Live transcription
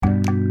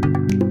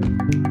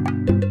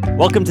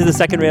Welcome to the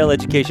Second Rail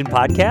Education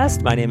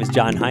Podcast. My name is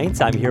John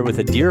Heinz. I'm here with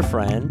a dear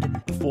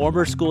friend,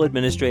 former school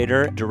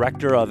administrator,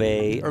 director of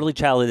a early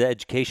childhood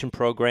education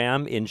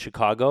program in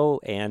Chicago,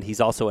 and he's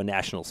also a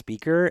national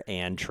speaker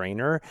and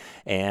trainer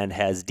and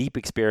has deep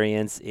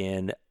experience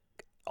in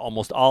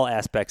almost all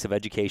aspects of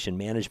education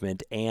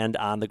management and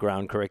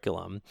on-the-ground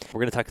curriculum. We're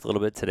going to talk a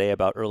little bit today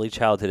about early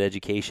childhood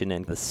education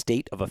and the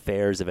state of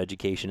affairs of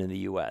education in the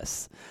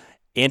U.S.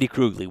 Andy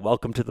Krugli,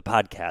 welcome to the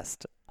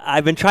podcast.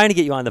 I've been trying to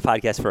get you on the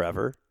podcast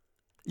forever.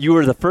 You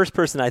were the first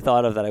person I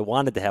thought of that I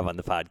wanted to have on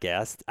the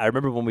podcast. I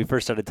remember when we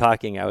first started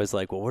talking, I was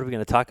like, well, what are we going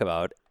to talk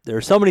about? There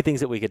are so many things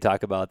that we could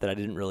talk about that I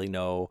didn't really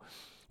know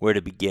where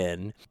to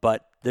begin.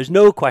 But there's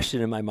no question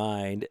in my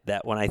mind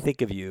that when I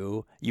think of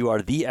you, you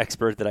are the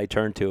expert that I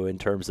turn to in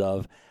terms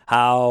of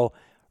how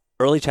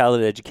early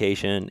childhood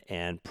education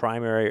and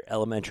primary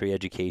elementary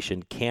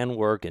education can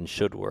work and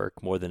should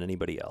work more than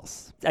anybody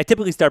else. I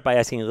typically start by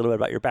asking a little bit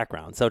about your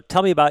background. So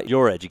tell me about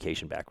your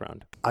education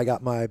background. I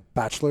got my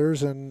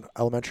bachelor's in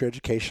elementary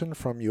education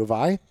from U of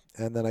I,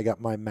 and then I got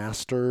my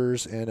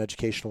master's in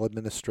educational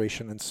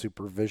administration and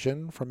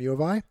supervision from U of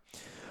I.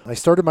 I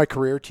started my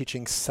career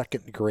teaching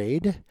second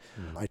grade.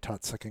 I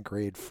taught second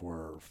grade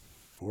for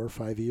 4 or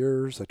 5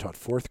 years. I taught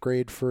fourth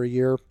grade for a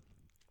year.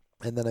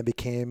 And then I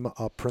became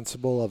a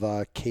principal of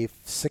a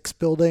K-6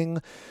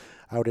 building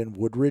out in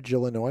Woodridge,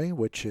 Illinois,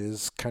 which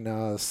is kind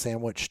of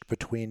sandwiched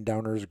between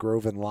Downers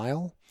Grove and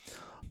Lisle.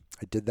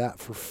 I did that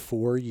for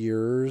 4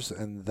 years,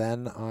 and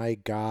then I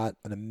got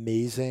an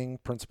amazing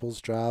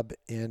principal's job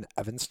in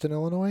Evanston,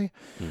 Illinois,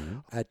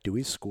 at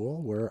Dewey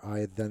School, where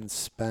I then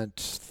spent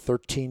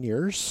 13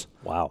 years.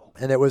 Wow.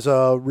 And it was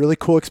a really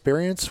cool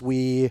experience.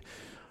 We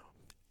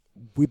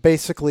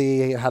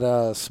basically had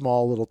a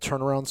small little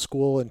turnaround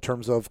school in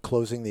terms of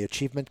closing the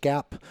achievement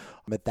gap.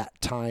 At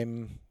that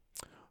time,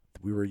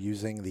 we were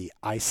using the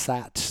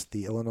ISAT,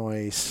 the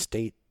Illinois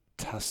State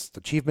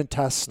Achievement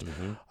Test.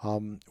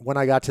 When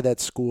I got to that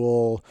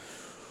school,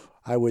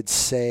 I would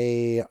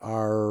say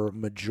our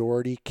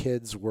majority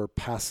kids were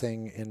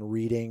passing in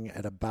reading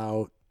at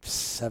about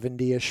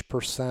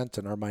 70-ish%,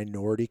 and our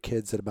minority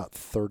kids at about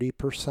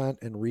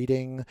 30% in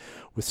reading,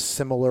 with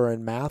similar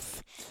in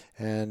math.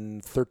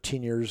 And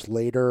 13 years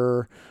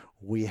later,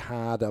 we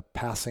had a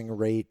passing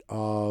rate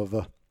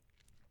of,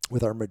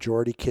 with our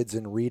majority kids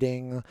in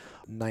reading,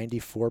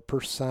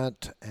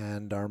 94%,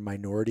 and our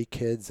minority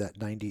kids at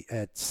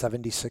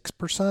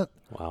 76%.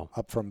 Wow.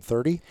 Up from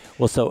 30.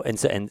 Well,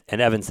 and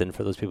Evanston,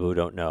 for those people who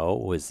don't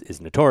know,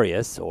 is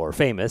notorious or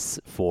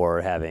famous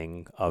for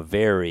having a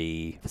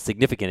very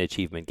significant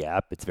achievement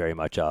gap. It's very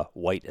much a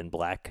white and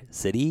black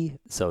city,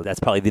 so that's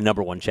probably the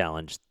number one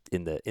challenge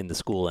in the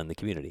school and the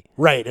community.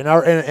 Right,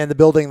 and the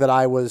building that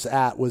I was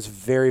at was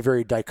very,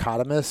 very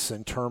dichotomous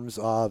in terms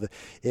of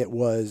it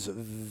was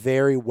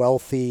very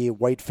wealthy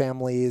white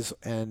families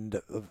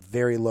and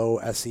very low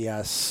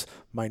SES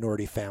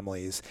minority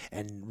families,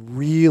 and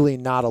really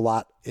not a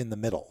lot in the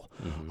middle.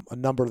 A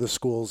number of the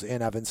schools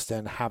in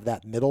Evanston have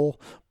that middle,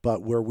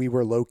 but where we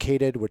were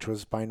located, which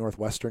was by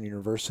Northwestern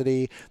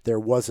University, there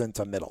wasn't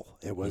a middle.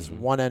 It was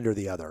one end or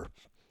the other.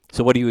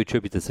 So what do you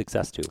attribute the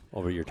success to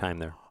over your time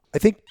there? I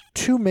think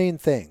two main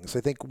things.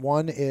 I think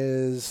one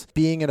is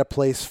being in a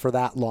place for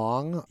that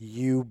long,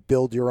 you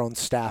build your own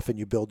staff and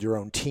you build your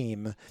own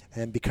team.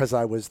 And because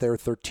I was there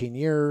 13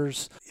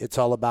 years, it's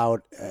all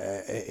about,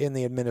 in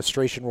the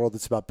administration world,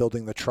 it's about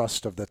building the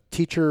trust of the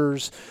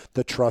teachers,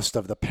 the trust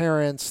of the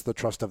parents, the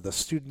trust of the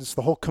students.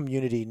 The whole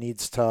community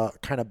needs to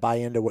kind of buy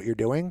into what you're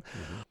doing.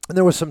 And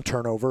there was some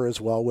turnover as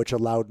well, which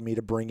allowed me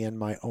to bring in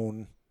my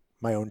own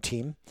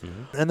team.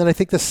 And then I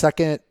think the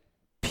second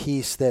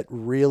piece that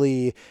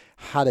really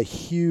had a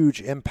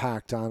huge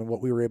impact on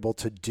what we were able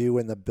to do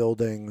in the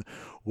building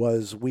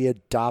was we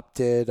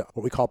adopted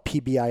what we call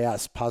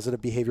PBIS,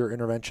 Positive Behavior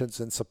Interventions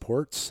and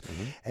Supports.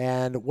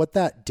 And what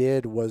that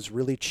did was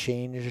really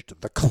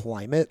changed the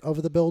climate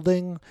of the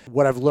building.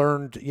 What I've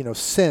learned,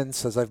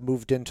 since as I've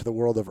moved into the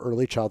world of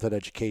early childhood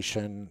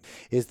education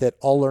is that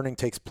all learning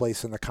takes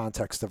place in the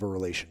context of a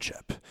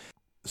relationship.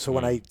 So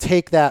when I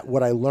take that,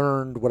 what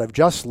I've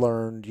just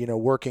learned,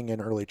 working in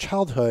early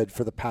childhood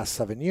for the past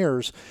 7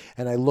 years,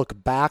 and I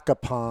look back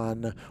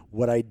upon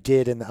what I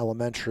did in the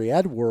elementary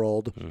ed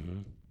world,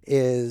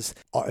 is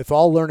if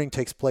all learning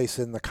takes place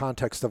in the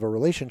context of a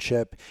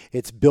relationship,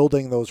 it's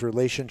building those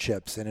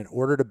relationships. And in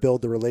order to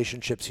build the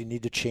relationships, you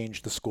need to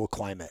change the school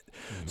climate.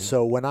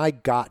 So when I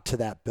got to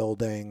that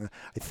building,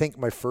 I think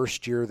my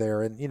first year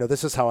there, and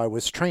this is how I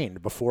was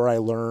trained before I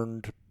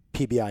learned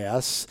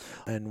PBIS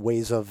and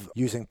ways of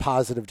using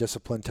positive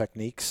discipline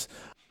techniques,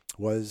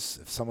 was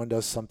if someone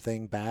does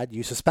something bad,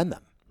 you suspend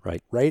them.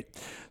 Right.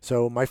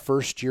 So my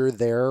first year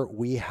there,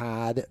 we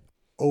had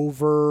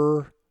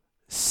over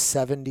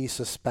 70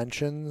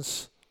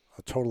 suspensions,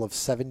 a total of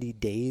 70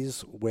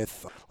 days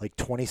with like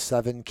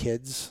 27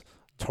 kids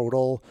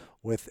total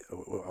with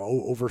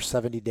over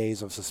 70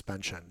 days of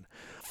suspension.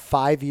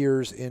 5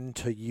 years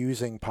into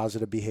using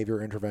positive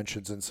behavior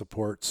interventions and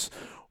supports,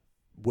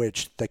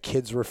 which the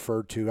kids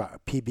referred to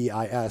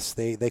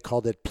PBIS. They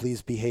called it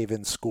Please Behave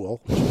in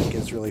School, which I think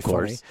is really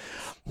funny.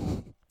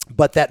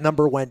 But that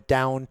number went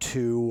down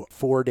to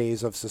 4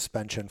 days of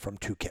suspension from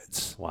 2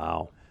 kids.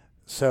 Wow.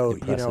 So,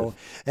 Impressive.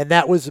 and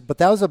that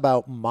was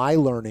about my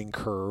learning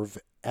curve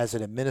as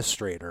an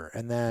administrator.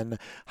 And then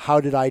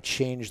how did I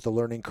change the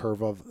learning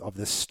curve of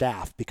the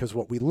staff? Because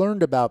what we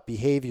learned about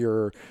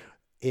behavior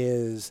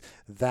is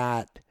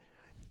that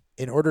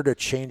in order to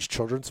change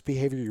children's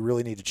behavior, you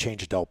really need to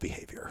change adult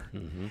behavior.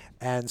 Mm-hmm.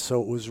 And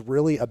so it was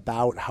really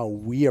about how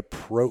we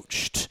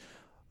approached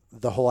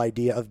the whole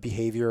idea of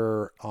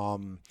behavior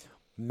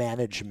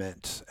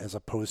management as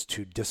opposed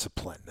to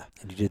discipline.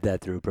 And you did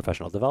that through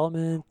professional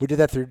development? We did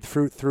that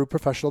through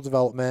professional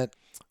development.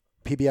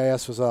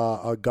 PBIS was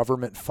a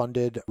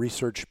government-funded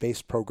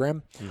research-based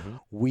program. Mm-hmm.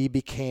 We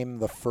became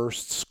the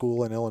first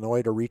school in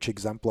Illinois to reach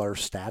exemplar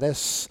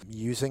status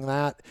using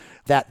that.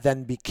 That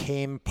then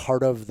became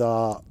part of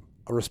the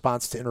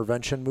response to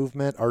intervention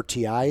movement,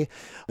 RTI.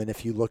 And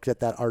if you looked at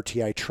that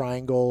RTI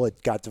triangle,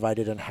 it got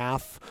divided in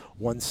half,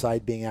 one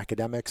side being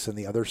academics and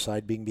the other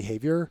side being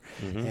behavior.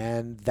 Mm-hmm.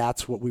 And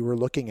that's what we were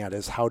looking at,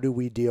 is how do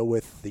we deal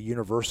with the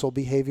universal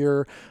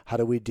behavior? How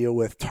do we deal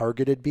with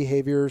targeted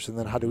behaviors? And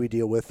then how do we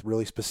deal with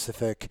really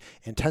specific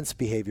intense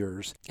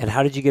behaviors? And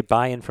how did you get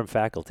buy-in from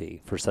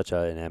faculty for such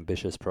an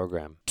ambitious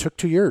program? Took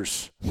 2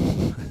 years.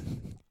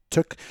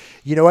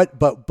 You know what?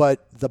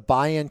 But the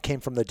buy-in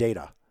came from the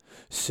data.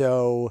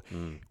 So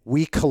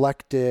we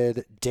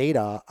collected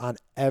data on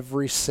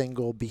every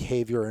single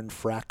behavior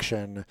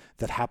infraction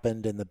that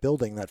happened in the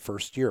building that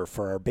first year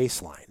for our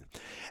baseline.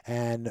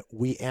 And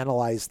we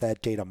analyzed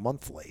that data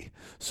monthly.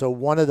 So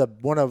one of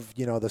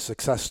the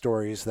success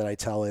stories that I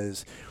tell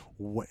is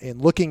in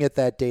looking at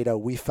that data,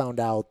 we found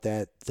out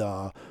that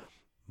the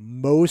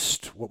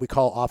most, what we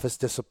call office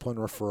discipline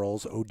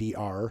referrals,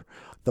 ODR,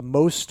 the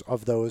most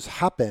of those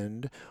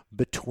happened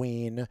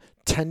between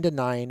 10 to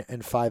 9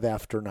 and 5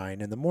 after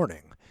 9 in the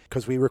morning,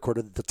 because we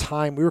recorded the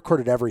time, we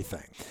recorded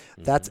everything.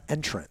 Mm-hmm. That's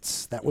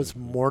entrance. That was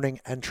morning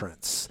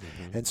entrance.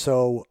 Mm-hmm. And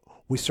so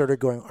we started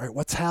going, all right,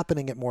 what's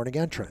happening at morning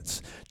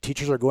entrance?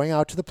 Teachers are going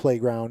out to the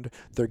playground.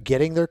 They're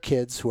getting their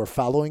kids who are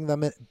following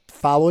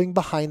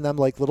behind them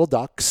like little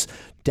ducks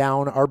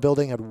down. Our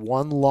building had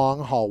one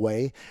long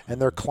hallway,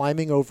 and they're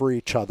climbing over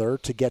each other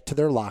to get to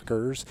their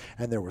lockers.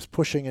 And there was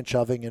pushing and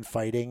shoving and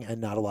fighting and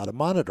not a lot of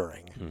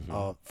monitoring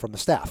from the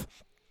staff.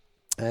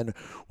 And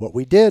what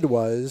we did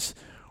was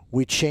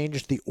we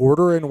changed the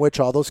order in which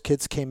all those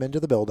kids came into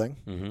the building.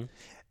 Mm-hmm.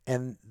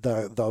 And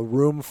the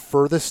room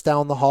furthest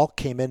down the hall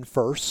came in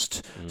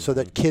first, so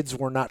that kids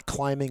were not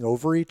climbing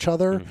over each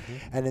other. Mm-hmm.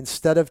 And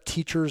instead of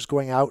teachers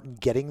going out and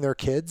getting their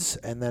kids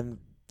and then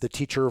the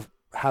teacher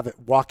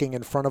walking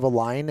in front of a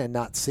line and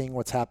not seeing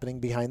what's happening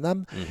behind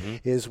them,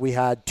 is we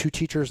had 2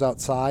 teachers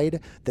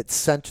outside that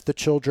sent the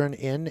children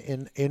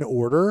in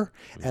order,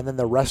 and then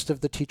the rest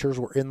of the teachers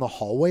were in the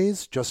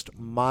hallways just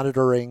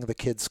monitoring the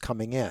kids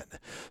coming in.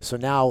 So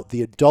now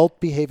the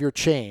adult behavior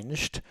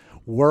changed.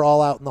 We're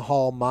all out in the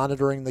hall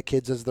monitoring the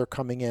kids as they're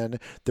coming in.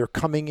 They're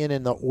coming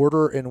in the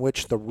order in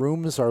which the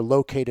rooms are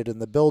located in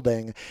the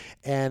building.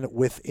 And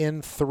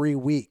within 3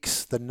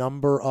 weeks, the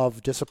number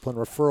of discipline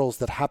referrals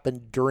that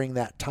happened during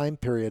that time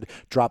period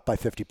dropped by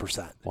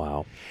 50%.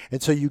 Wow.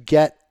 And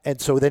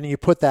so then you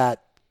put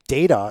that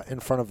data in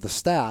front of the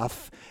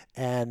staff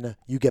and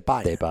you get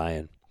buy-in. They buy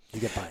in. You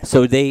get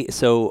buy-in.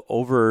 So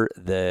over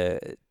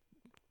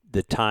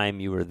the time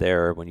you were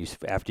there,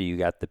 after you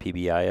got the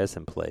PBIS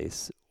in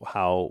place,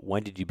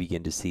 when did you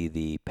begin to see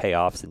the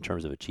payoffs in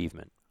terms of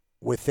achievement?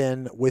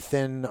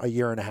 Within a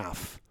year and a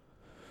half.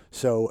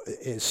 So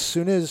as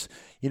soon as,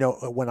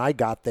 when I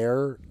got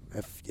there,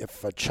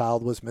 if a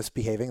child was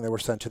misbehaving, they were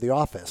sent to the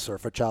office, or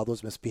if a child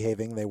was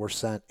misbehaving, they were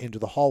sent into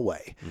the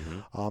hallway.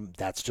 Mm-hmm.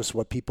 That's just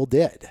what people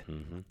did.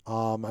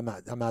 Mm-hmm.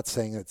 I'm not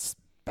saying it's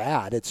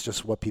bad. It's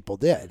just what people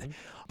did. Mm-hmm.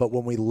 But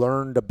when we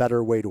learned a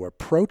better way to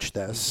approach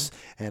this,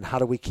 and how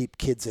do we keep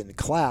kids in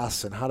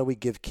class, and how do we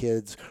give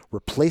kids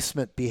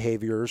replacement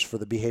behaviors for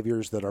the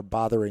behaviors that are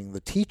bothering the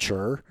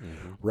teacher,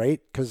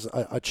 right? Because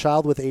a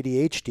child with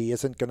ADHD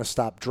isn't going to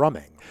stop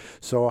drumming.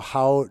 So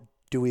how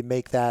do we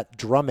make that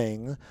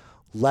drumming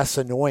less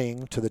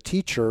annoying to the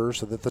teacher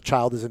so that the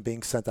child isn't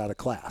being sent out of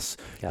class?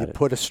 You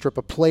put a strip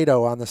of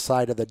Play-Doh on the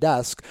side of the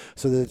desk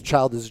so that the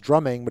child is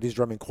drumming, but he's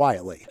drumming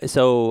quietly.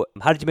 So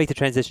how did you make the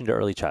transition to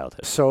early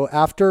childhood? So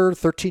after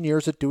 13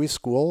 years at Dewey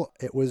School,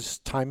 it was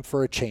time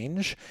for a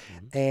change.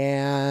 Mm-hmm.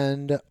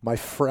 And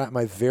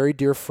my very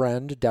dear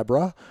friend,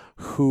 Deborah,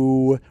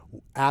 who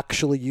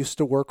actually used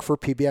to work for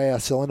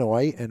PBIS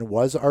Illinois and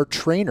was our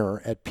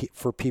trainer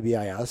for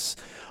PBIS.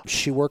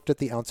 She worked at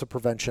the Ounce of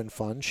Prevention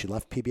Fund. She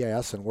left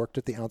PBIS and worked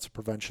at the Ounce of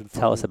Prevention Fund.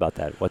 Tell us about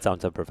that. What's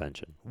Ounce of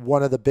Prevention?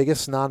 One of the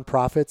biggest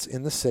nonprofits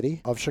in the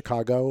city of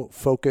Chicago,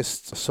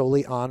 focused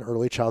solely on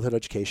early childhood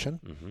education.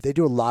 Mm-hmm. They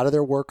do a lot of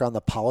their work on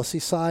the policy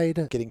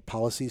side, getting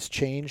policies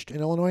changed in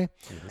Illinois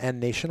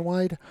and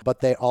nationwide. But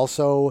they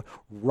also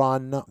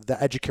run the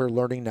Educare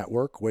Learning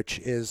Network, which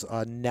is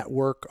a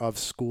network of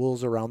schools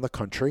schools around the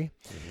country,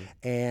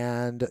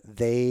 and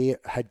they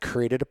had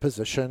created a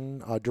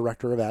position,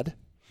 director of ed.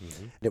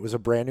 It was a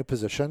brand new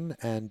position,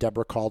 and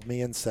Deborah called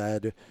me and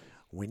said,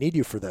 "We need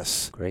you for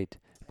this." Great.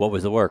 What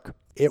was the work?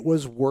 It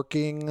was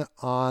working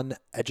on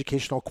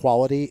educational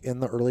quality in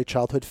the early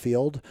childhood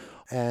field,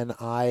 and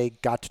I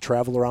got to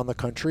travel around the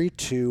country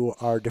to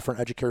our different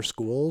EduCare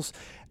schools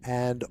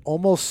and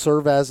almost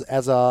serve as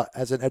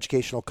an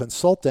educational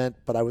consultant,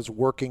 but I was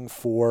working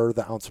for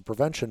the Ounce of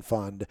Prevention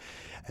Fund,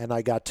 and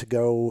I got to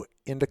go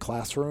into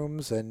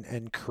classrooms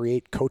and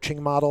create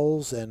coaching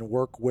models and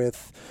work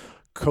with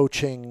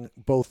coaching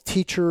both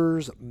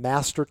teachers,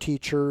 master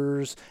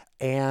teachers,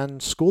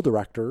 and school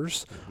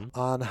directors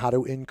on how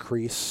to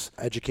increase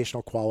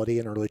educational quality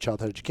in early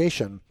childhood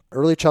education.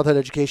 Early childhood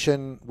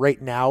education right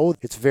now,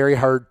 it's very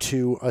hard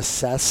to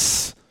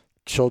assess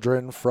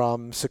children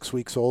from 6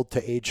 weeks old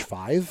to age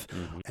 5.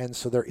 And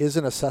so there is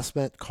an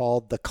assessment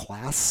called the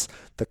CLASS,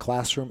 the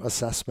Classroom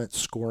Assessment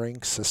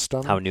Scoring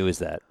System. How new is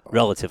that?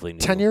 Relatively new.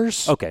 10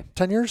 years. Okay.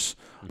 10 years.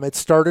 It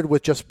started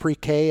with just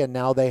pre-K, and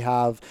now they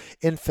have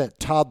infant,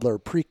 toddler,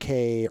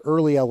 pre-K,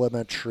 early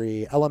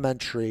elementary,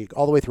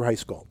 all the way through high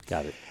school.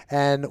 Got it.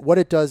 And what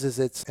it does is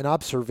it's an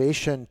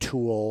observation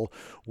tool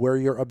where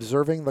you're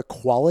observing the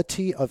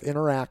quality of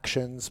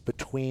interactions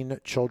between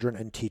children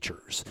and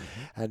teachers.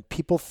 And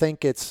people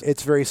think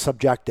it's very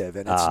subjective,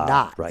 and it's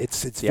not. Right.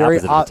 It's the very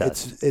opposite of a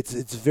test.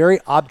 it's very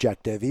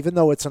objective, even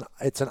though it's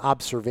an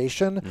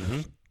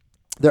observation.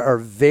 There are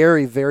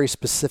very, very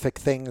specific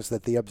things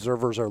that the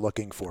observers are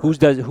looking for.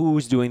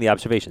 Who's doing the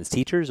observations?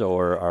 Teachers,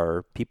 or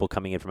are people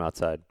coming in from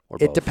outside? Or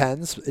both? It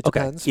depends. It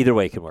depends. Either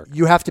way can work.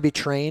 You have to be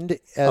trained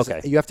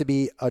Okay. You have to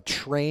be a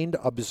trained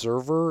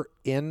observer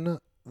in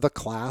the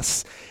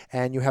class,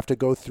 and you have to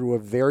go through a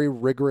very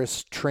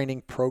rigorous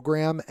training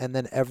program, and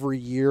then every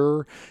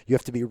year you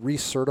have to be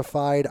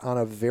recertified on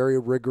a very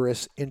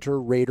rigorous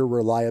inter-rater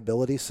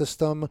reliability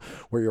system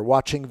where you're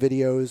watching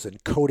videos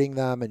and coding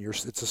them, and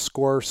it's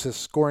a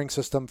scoring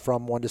system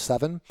from 1 to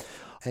 7.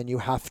 And you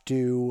have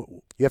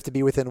to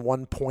be within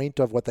 1 point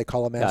of what they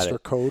call a master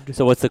code.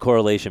 So what's the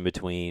correlation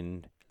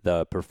between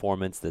the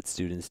performance that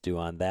students do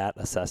on that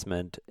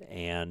assessment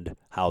and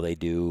how they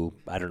do,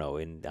 I don't know,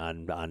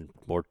 on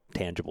more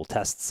tangible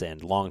tests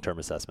and long-term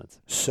assessments?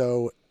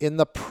 So on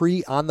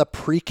the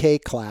pre-K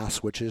class,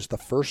 which is the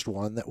first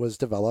one that was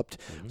developed,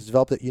 it was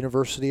developed at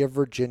University of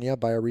Virginia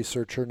by a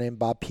researcher named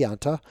Bob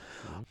Pianta.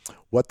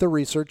 What the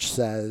research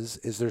says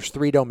is there's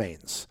 3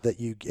 domains and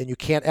you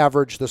can't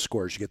average the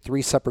scores. You get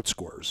 3 separate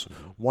scores.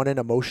 One in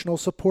emotional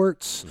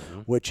supports,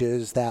 which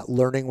is that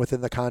learning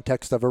within the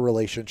context of a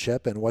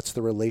relationship and what's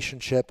the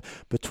relationship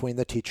between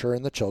the teacher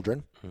and the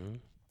children.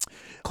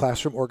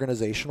 Classroom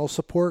organizational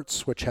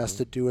supports, which has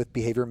to do with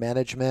behavior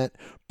management,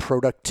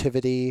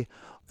 productivity,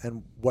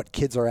 and what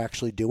kids are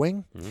actually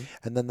doing.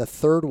 And then the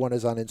third one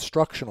is on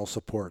instructional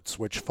supports,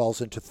 which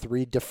falls into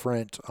 3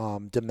 different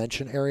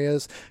dimension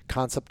areas: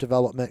 concept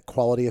development,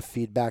 quality of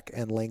feedback,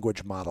 and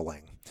language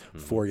modeling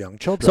for young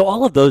children. So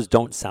all of those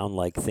don't sound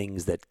like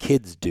things that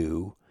kids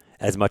do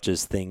as much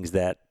as things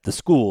that the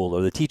school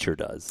or the teacher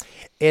does.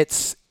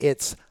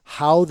 It's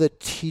how the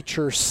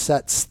teacher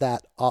sets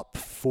that up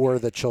for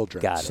the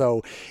children. Got it.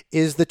 So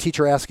is the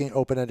teacher asking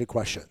open-ended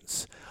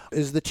questions?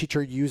 Is the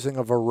teacher using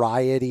a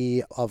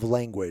variety of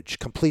language,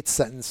 complete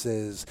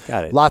sentences,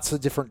 lots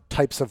of different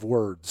types of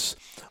words?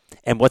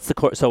 And what's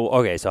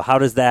so how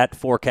does that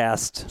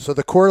forecast? So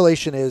the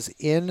correlation is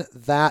in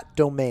that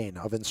domain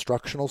of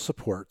instructional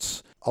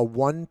supports, a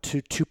 1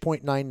 to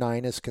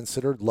 2.99 is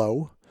considered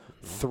low.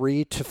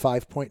 3 to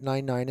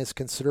 5.99 is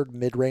considered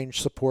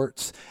mid-range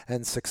supports,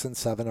 and 6 and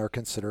 7 are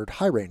considered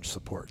high-range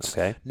supports.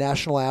 Okay.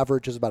 National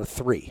average is about a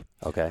 3.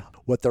 Okay.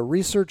 What the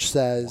research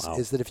says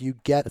is that if you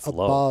get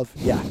above,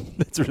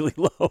 that's really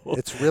low.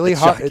 It's really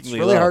hard. It's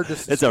really hard to.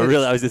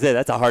 I was gonna say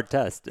that's a hard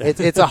test.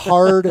 It's a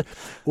hard.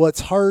 Well, it's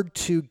hard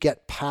to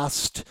get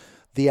past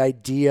the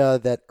idea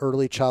that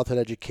early childhood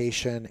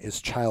education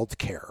is child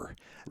care.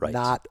 Right.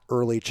 Not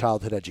early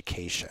childhood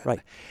education.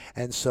 Right.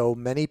 And so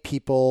many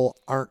people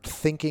aren't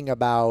thinking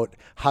about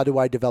how do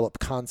I develop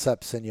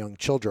concepts in young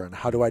children?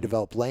 How do I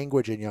develop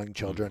language in young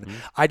children?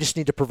 I just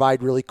need to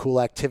provide really cool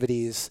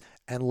activities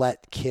and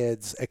let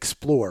kids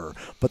explore.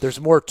 But there's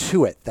more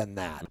to it than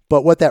that.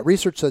 But what that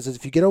research says is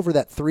if you get over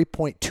that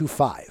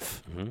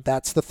 3.25,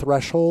 that's the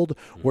threshold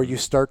where you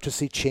start to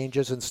see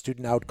changes in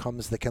student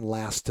outcomes that can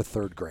last to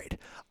 3rd grade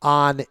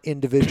on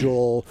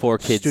individual for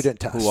kids student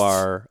tests. Who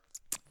are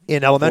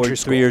in elementary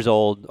school. 3 years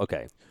old.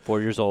 Okay. 4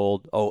 years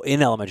old. Oh,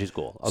 in elementary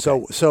school.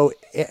 Okay. So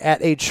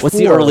at age 4. What's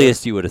the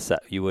earliest you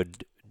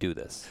would do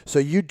this? So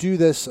you do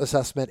this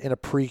assessment in a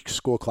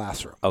preschool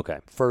classroom. Okay.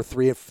 For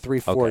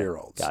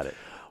 4-year-olds. Got it.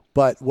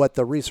 But what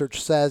the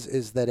research says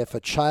is that if a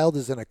child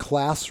is in a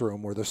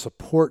classroom where the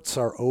supports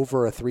are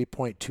over a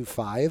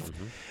 3.25,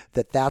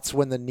 that's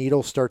when the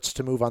needle starts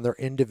to move on their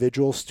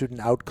individual student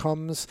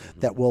outcomes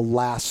that will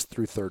last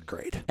through 3rd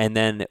grade. And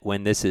then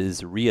when this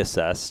is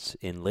reassessed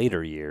in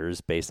later years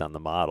based on the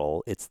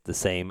model, it's the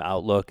same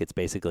outlook. It's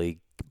basically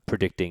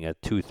predicting a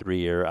 2-3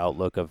 year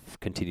outlook of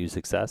continued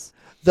success?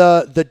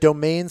 The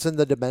domains and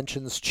the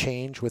dimensions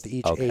change with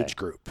each Okay. age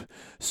group.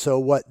 So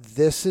what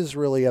this is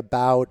really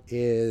about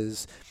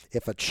is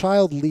if a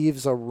child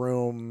leaves a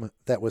room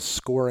that was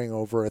scoring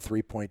over a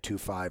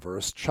 3.25, or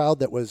a child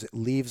that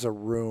leaves a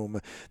room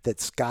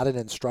that's got an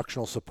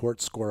instructional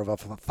support score of a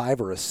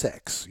 5 or a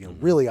 6,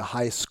 really a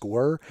high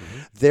score,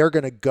 they're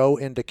going to go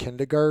into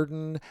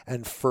kindergarten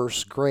and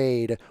first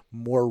grade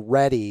more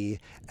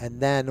ready.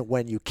 And then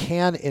when you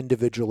can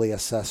individually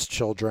assess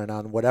children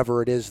on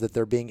whatever it is that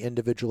they're being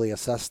individually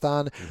assessed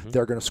on,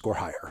 they're going to score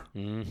higher.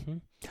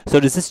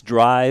 So does this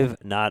drive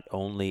not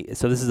only,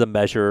 so this is a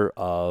measure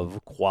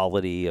of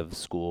quality of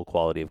school,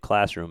 quality of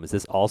classroom. Is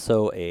this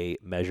also a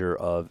measure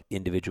of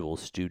individual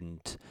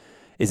student?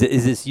 Is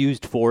this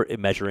used for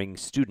measuring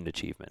student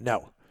achievement?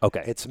 No.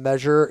 Okay. It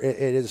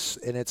is,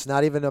 and it's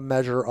not even a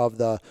measure of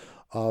the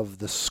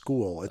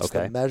school. It's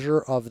the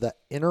measure of the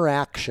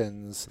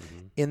interactions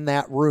in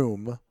that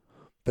room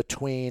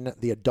between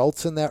the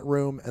adults in that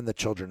room and the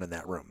children in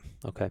that room.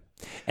 Okay.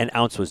 And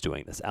Ounce was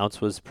doing this.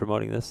 Ounce was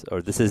promoting this,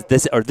 or this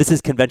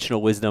is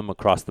conventional wisdom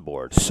across the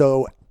board.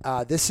 So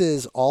this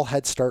is all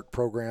Head Start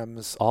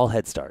programs. All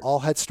Head Start. All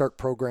Head Start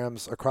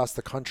programs across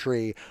the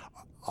country.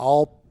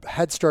 All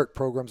Head Start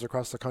programs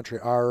across the country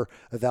are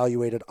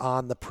evaluated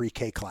on the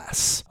pre-K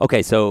class.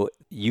 Okay, so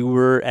you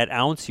were at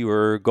Ounce. You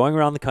were going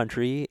around the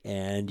country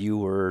and you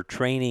were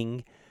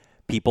training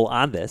people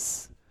on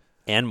this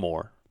and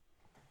more.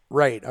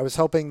 Right. I was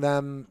helping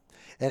them.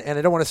 And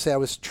I don't want to say I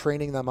was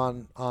training them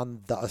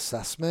on the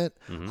assessment.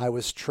 I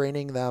was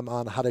training them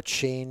on how to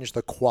change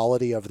the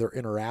quality of their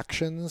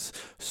interactions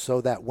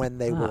so that when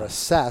they were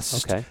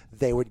assessed,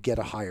 they would get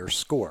a higher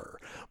score.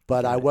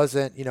 But I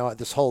wasn't,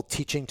 this whole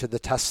teaching to the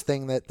test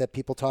thing that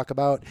people talk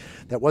about,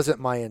 that wasn't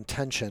my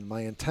intention.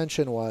 My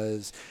intention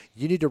was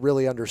you need to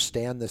really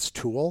understand this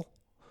tool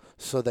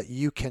so that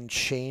you can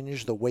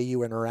change the way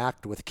you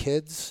interact with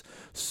kids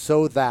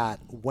so that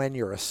when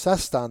you're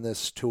assessed on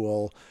this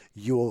tool,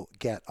 you'll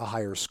get a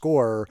higher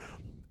score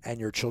and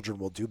your children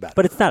will do better.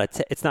 But it's not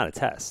a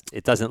test.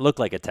 It doesn't look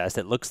like a test.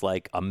 It looks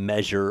like a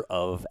measure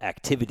of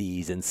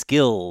activities and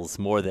skills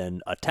more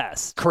than a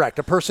test. Correct.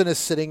 A person is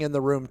sitting in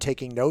the room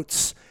taking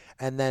notes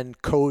and then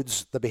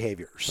codes the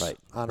behaviors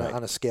on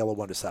a scale of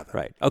 1 to 7.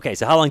 Right. Okay,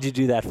 so how long did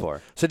you do that for?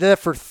 So I did that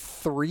for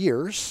 3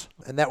 years,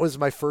 and that was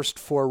my first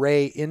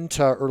foray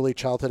into early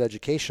childhood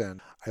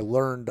education. I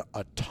learned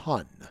a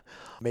ton.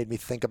 Made me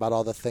think about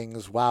all the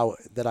things,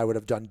 that I would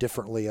have done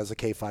differently as a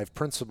K-5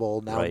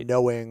 principal, now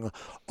knowing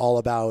all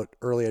about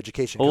early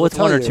education. Well, what's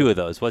one or two of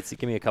those?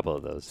 Give me a couple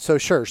of those. So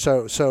sure.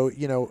 So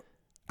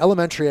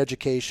elementary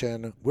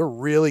education, we're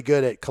really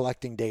good at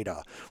collecting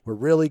data. We're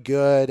really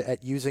good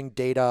at using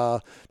data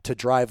to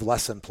drive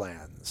lesson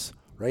plans,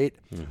 right?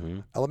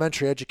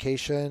 Elementary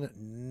education,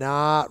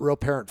 not real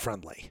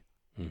parent-friendly.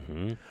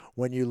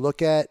 When you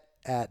look at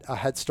a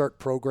Head Start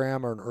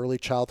program or an early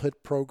childhood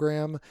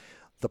program,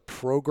 the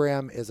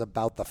program is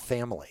about the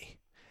family.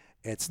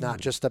 It's not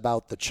just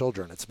about the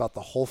children. It's about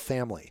the whole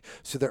family.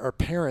 So there are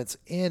parents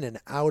in and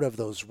out of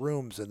those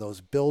rooms and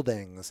those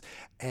buildings,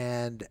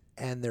 and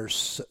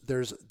there's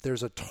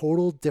a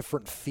total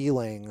different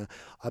feeling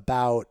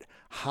about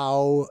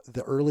how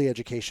the early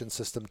education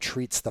system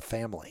treats the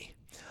family.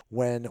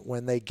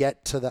 When they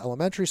get to the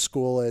elementary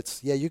school,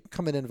 it's, you can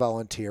come in and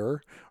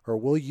volunteer, or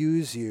we'll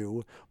use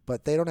you,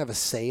 but they don't have a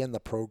say in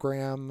the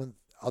program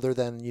other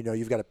than,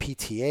 you've got a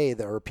PTA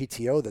or a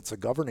PTO that's a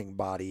governing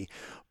body,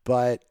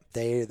 but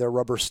they're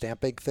rubber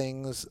stamping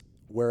things.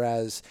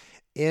 Whereas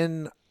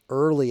in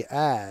early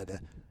ed,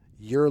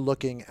 you're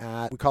looking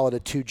at, we call it a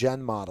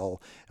 2-gen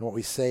model. And what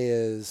we say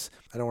is,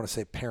 I don't want to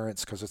say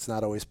parents because it's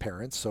not always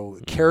parents. So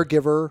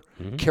caregiver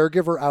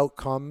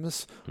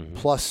outcomes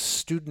plus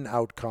student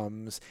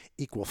outcomes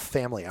equal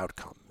family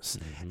outcomes.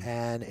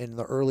 And in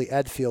the early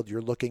ed field,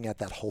 you're looking at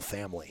that whole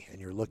family,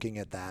 and you're looking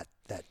at that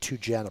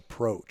 2-gen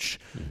approach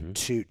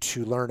to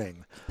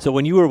learning. So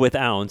when you were with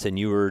Ounce and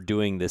you were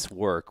doing this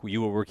work,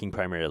 you were working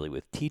primarily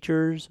with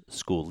teachers,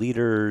 school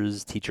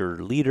leaders,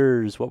 teacher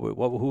leaders. Who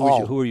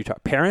were you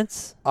talking?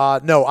 Parents?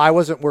 No, I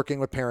wasn't working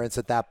with parents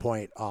at that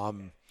point.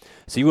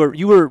 So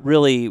you were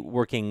really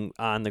working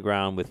on the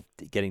ground with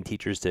getting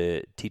teachers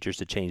to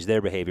change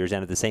their behaviors,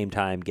 and at the same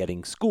time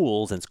getting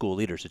schools and school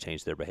leaders to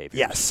change their behaviors.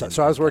 Yes.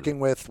 So I was working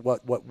with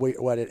what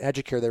at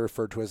EduCare they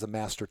referred to as the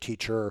master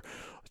teacher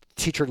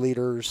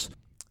leaders,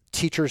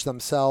 teachers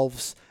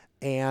themselves,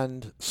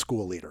 and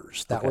school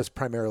leaders. That was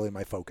primarily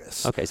my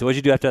focus. Okay, so what did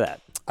you do after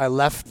that? I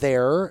left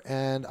there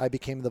and I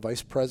became the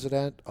vice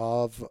president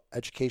of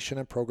education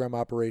and program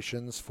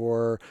operations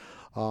for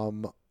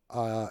an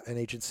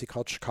agency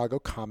called Chicago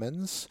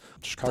Commons.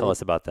 Tell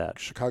us about that.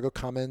 Chicago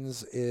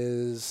Commons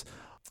is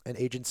an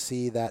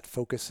agency that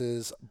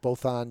focuses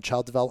both on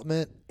child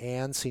development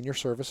and senior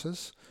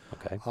services.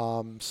 Okay.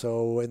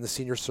 So in the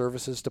senior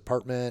services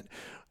department,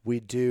 we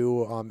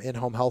do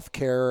in-home health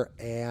care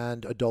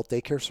and adult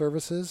daycare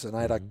services. And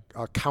I had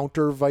a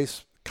counterpart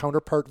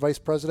vice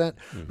president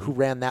who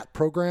ran that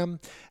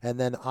program. And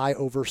then I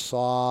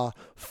oversaw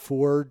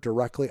 4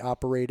 directly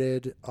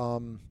operated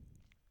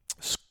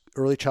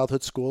early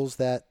childhood schools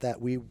that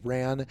we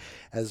ran,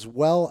 as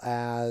well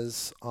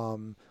as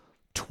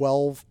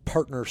 12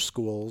 partner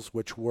schools,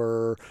 which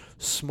were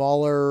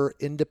smaller,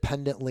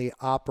 independently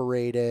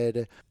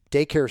operated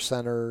daycare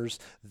centers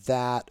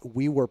that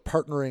we were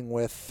partnering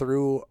with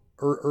through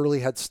early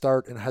Head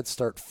Start and Head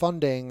Start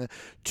funding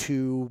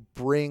to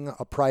bring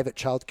a private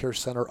child care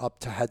center up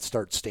to Head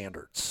Start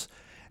standards.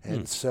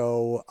 And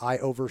so I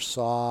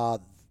oversaw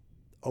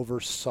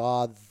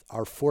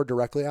our 4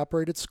 directly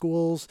operated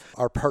schools,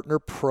 our partner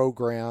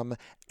program,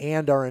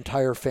 and our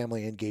entire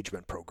family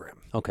engagement program.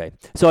 Okay.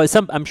 So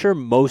I'm sure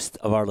most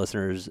of our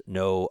listeners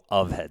know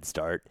of Head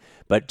Start,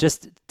 but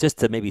just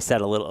to maybe set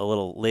a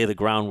little lay the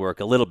groundwork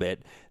a little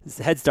bit,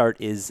 Head Start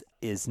is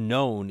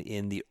known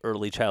in the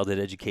early childhood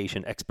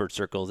education expert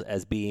circles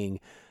as being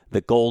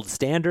the gold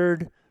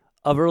standard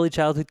of early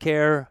childhood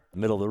care,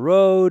 middle of the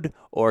road,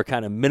 or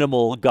kind of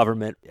minimal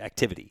government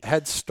activity.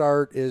 Head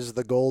Start is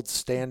the gold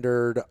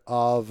standard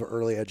of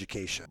early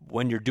education.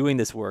 When you're doing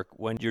this work,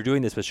 when you're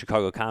doing this with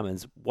Chicago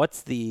Commons,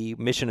 what's the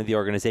mission of the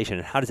organization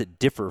and how does it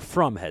differ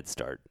from Head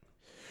Start?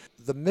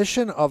 The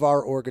mission of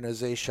our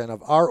organization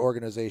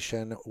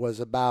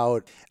was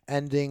about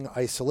ending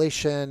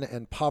isolation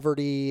and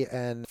poverty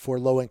and for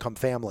low-income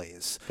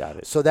families. Got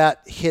it. So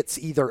that hits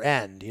either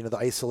end, the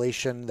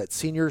isolation that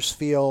seniors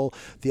feel,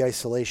 the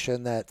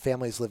isolation that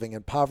families living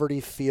in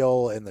poverty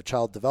feel in the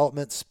child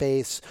development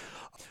space.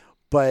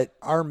 But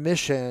our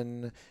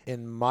mission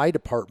in my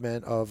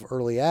department of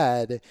early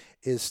ed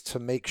is to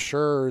make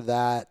sure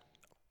that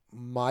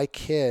my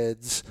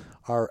kids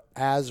are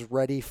as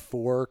ready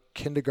for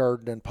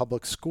kindergarten and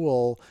public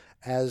school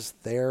as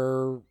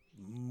their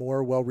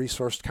more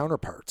well-resourced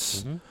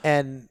counterparts. Mm-hmm.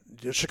 And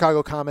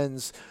Chicago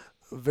Commons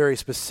very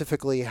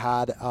specifically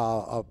had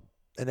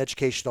an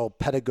educational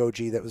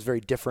pedagogy that was very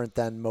different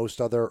than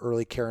most other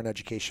early care and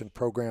education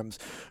programs,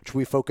 which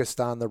we focused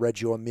on the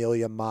Reggio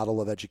Emilia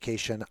model of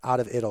education out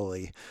of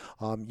Italy.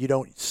 You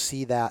don't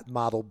see that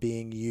model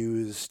being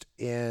used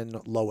in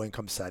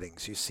low-income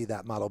settings. You see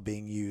that model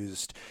being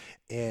used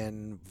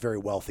in very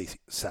wealthy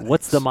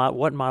settings.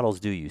 What models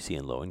do you see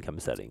in low-income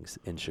settings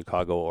in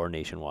Chicago or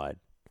nationwide?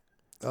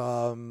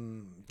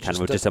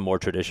 Just a more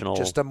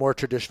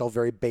traditional,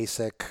 very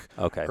basic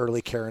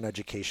early care and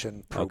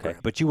education program. Okay,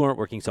 but you weren't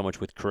working so much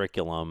with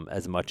curriculum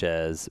as much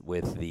as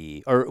with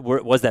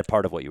was that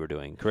part of what you were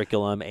doing?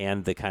 Curriculum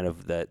and the kind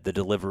of the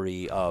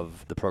delivery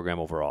of the program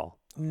overall?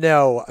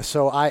 No.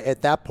 So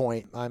at that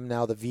point, I'm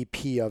now the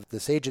VP of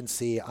this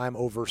agency. I'm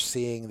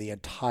overseeing the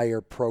entire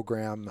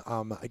program.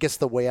 I guess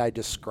the way I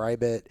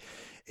describe it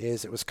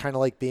is it was kind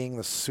of like being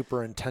the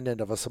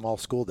superintendent of a small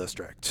school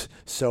district.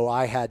 So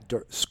I had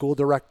school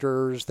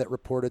directors that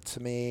reported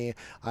to me.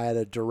 I had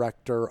a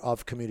director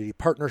of community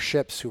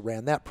partnerships who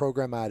ran that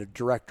program. I had a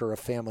director of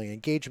family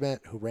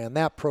engagement who ran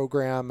that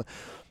program.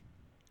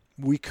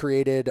 We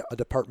created a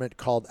department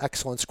called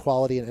Excellence,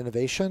 Quality, and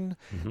Innovation,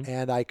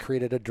 and I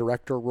created a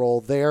director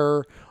role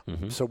there.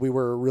 So we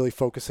were really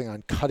focusing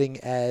on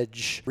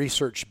cutting-edge,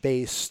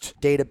 research-based,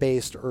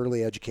 data-based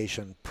early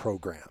education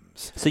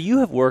programs. So you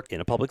have worked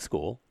in a public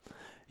school.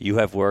 You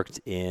have worked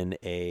in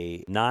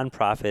a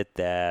nonprofit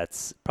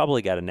that's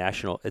probably got a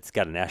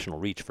national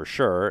reach for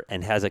sure,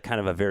 and has a kind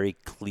of a very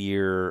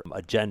clear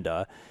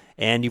agenda.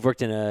 And you've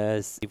worked in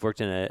a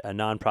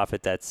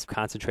nonprofit that's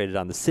concentrated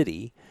on the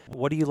city.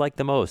 What do you like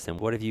the most, and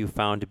what have you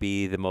found to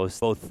be the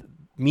most both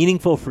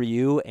meaningful for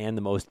you and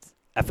the most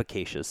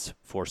efficacious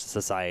for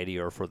society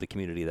or for the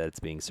community that it's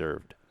being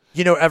served?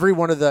 Every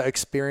one of the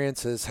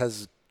experiences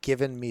has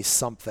given me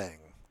something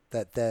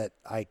that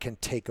I can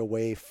take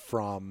away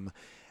from,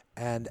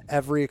 and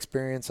every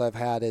experience I've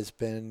had has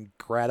been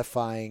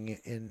gratifying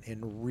in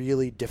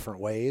really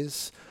different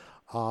ways.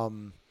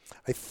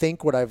 I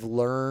think what I've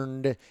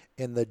learned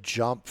in the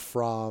jump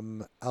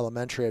from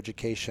elementary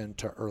education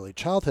to early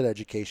childhood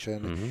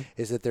education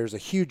is that there's a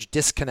huge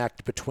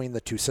disconnect between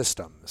the two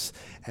systems.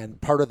 And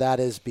part of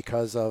that is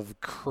because of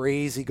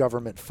crazy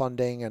government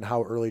funding and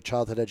how early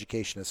childhood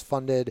education is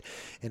funded.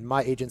 In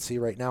my agency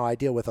right now, I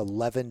deal with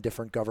 11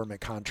 different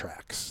government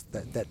contracts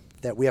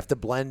that we have to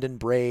blend and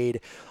braid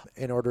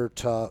in order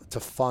to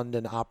fund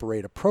and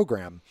operate a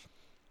program.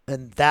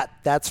 And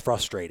that's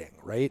frustrating,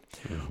 right?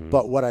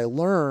 But what I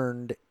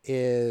learned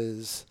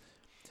is,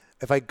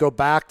 if I go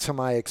back to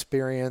my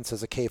experience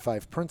as a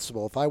K-5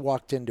 principal, if I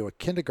walked into a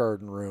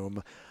kindergarten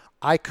room,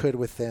 I could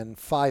within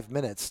 5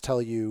 minutes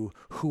tell you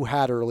who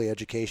had early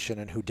education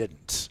and who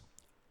didn't.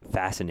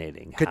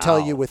 Fascinating. Could tell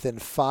you within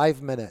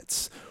 5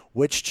 minutes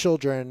which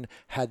children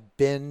had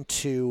been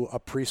to a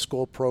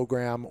preschool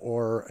program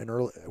or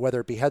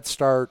whether it be Head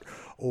Start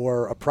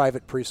or a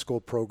private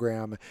preschool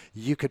program.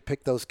 You could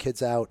pick those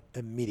kids out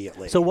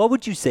immediately. So what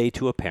would you say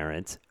to a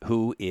parent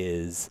who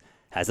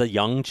has a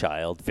young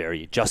child,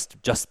 very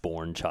just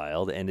born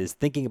child, and is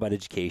thinking about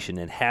education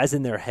and has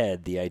in their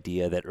head the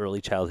idea that early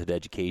childhood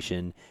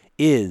education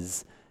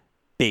is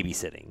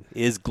babysitting,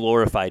 is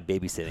glorified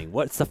babysitting?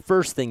 What's the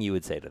first thing you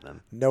would say to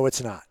them? No,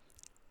 it's not.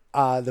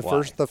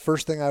 The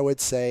first thing I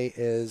would say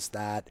is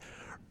that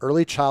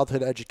Early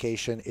childhood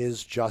education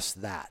is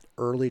just that,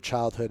 early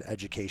childhood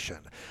education.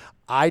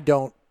 I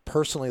don't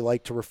personally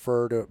like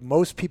to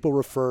most people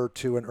refer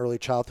to an early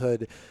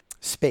childhood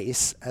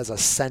space as a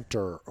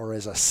center or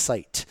as a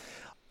site.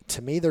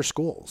 To me, they're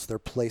schools. They're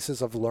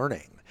places of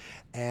learning.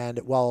 And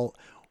while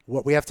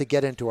what we have to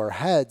get into our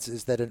heads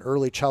is that an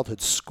early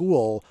childhood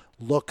school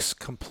looks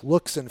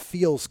and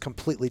feels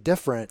completely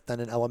different than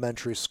an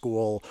elementary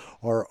school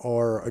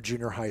or a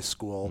junior high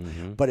school,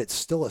 but it's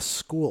still a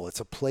school. It's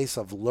a place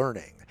of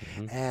learning.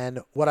 And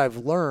what I've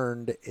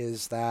learned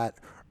is that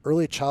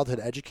early childhood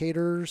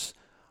educators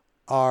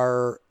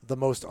are the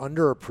most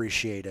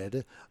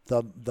underappreciated,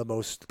 the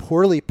most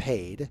poorly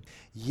paid,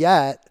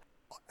 yet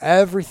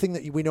everything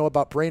that we know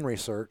about brain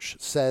research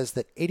says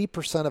that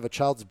 80% of a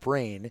child's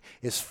brain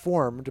is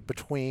formed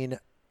between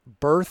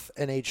birth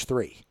and age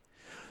 3.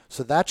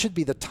 So that should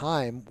be the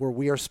time where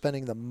we are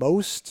spending the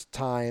most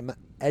time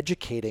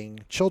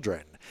educating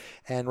children.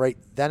 And right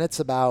then it's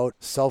about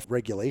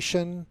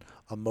self-regulation,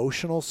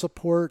 emotional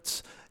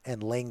supports,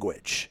 and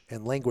language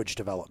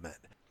development.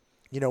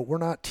 We're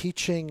not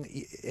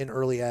teaching in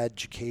early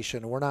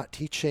education, we're not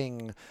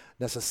teaching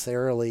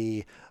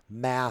necessarily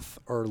math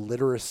or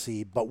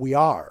literacy, but we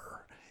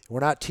are. We're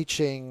not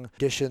teaching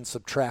addition,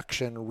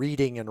 subtraction,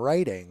 reading, and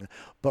writing,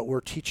 but we're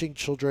teaching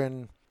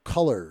children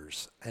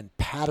colors and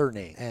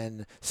patterning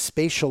and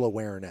spatial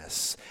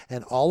awareness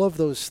and all of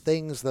those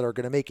things that are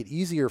going to make it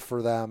easier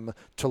for them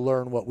to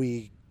learn what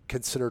we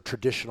consider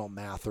traditional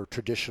math or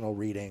traditional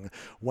reading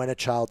when a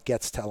child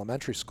gets to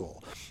elementary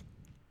school.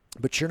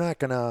 But you're not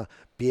going to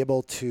be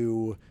able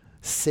to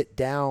sit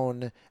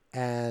down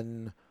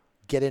and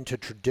get into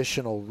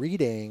traditional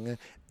reading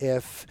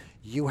if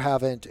you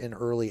haven't in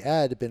early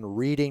ed been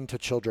reading to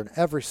children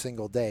every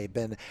single day,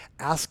 been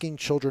asking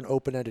children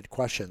open-ended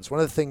questions. One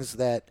of the things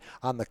that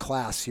on the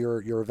class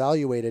you're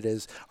evaluated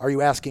is, are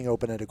you asking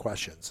open-ended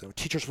questions? And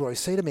teachers will always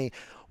say to me,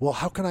 well,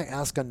 how can I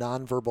ask a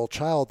nonverbal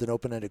child an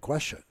open-ended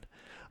question?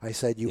 I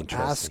said, you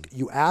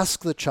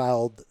ask the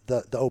child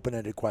the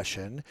open-ended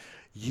question.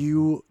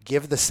 You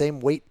give the same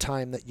wait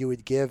time that you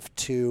would give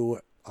to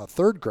a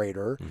third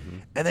grader,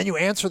 and then you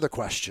answer the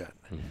question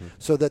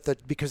so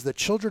that because the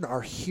children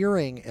are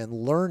hearing and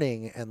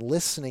learning and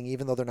listening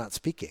even though they're not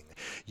speaking.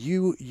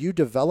 You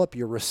develop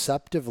your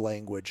receptive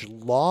language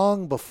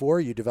long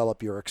before you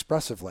develop your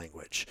expressive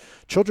language.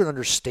 Children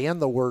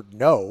understand the word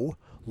no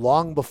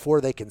long before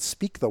they can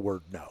speak the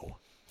word no.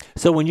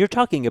 So when you're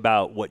talking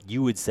about what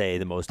you would say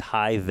the most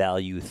high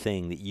value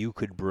thing that you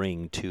could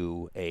bring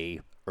to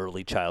a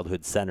early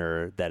childhood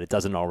center that it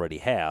doesn't already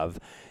have,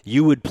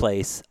 you would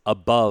place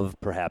above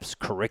perhaps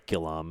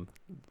curriculum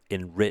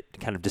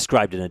kind of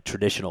described in a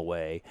traditional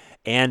way,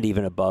 and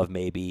even above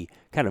maybe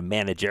kind of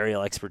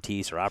managerial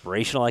expertise or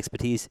operational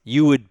expertise,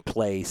 you would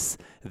place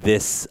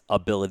this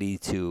ability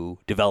to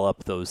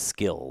develop those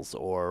skills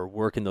or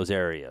work in those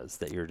areas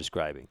that you're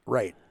describing.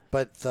 Right.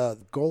 But the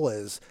goal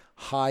is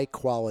high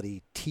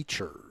quality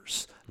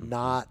teachers,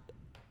 not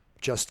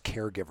just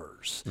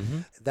caregivers.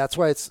 That's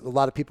why a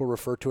lot of people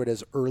refer to it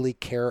as early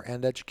care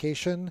and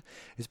education,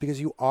 is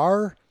because you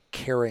are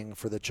caring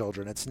for the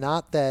children. It's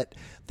not that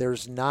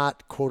there's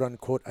not, quote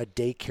unquote, a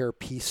daycare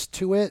piece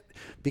to it,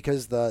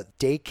 because the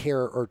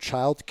daycare or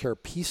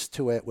childcare piece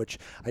to it, which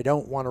I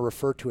don't want to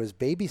refer to as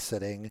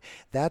babysitting,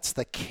 that's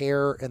the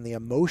care and the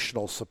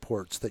emotional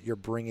supports that you're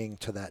bringing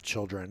to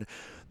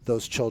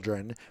those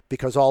children,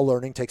 because all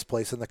learning takes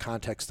place in the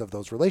context of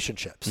those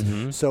relationships.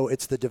 So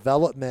it's the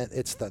development,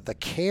 it's the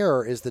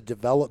care is the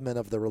development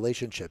of the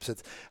relationships.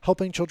 It's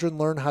helping children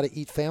learn how to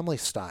eat family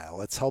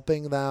style. It's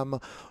helping them,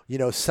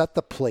 set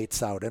the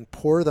plates out and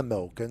pour the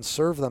milk and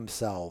serve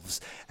themselves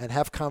and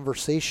have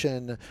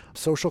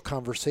social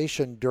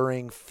conversation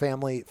during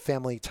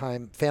family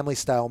time, family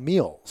style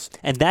meals.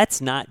 And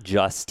that's not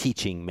just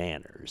teaching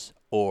manners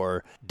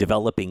or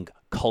developing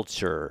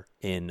culture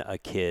in a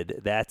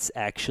kid. That's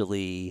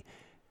actually,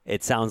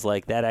 it sounds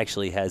like that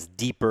actually has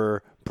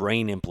deeper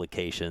brain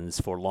implications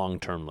for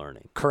long-term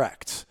learning.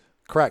 Correct.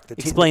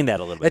 Explain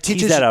that a little bit.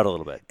 Tease that out a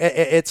little bit.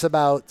 It's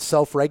about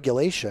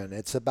self-regulation.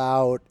 It's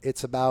about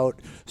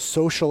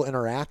social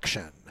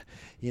interaction.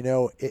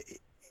 You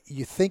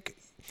think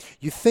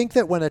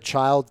that when a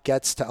child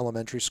gets to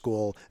elementary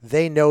school,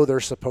 they know they're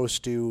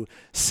supposed to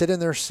sit in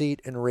their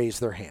seat and raise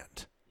their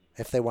hand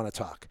if they want to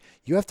talk.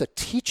 You have to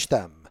teach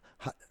them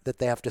that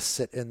they have to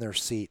sit in their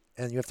seat,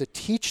 and you have to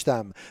teach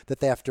them that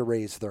they have to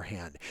raise their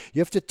hand. You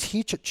have to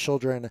teach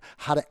children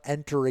how to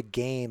enter a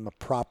game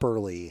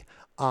properly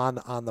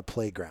on the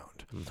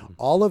playground.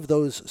 All of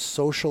those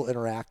social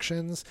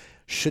interactions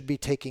should be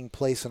taking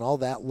place, and all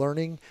that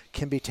learning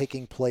can be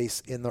taking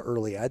place in the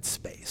early ed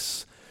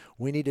space.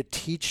 We need to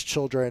teach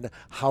children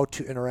how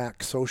to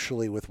interact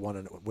socially with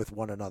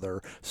one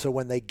another. So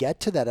when they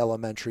get to that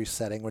elementary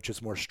setting, which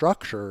is more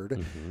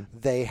structured,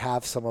 they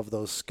have some of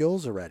those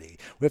skills already.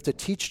 We have to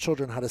teach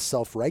children how to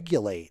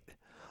self-regulate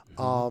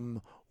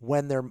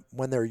when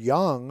they're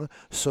young,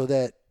 so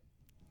that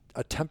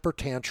a temper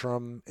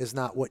tantrum is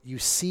not what you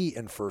see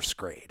in first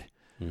grade.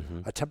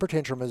 A temper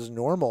tantrum is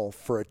normal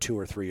for a 2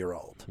 or 3 year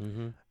old.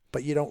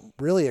 but you don't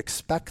really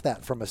expect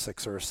that from a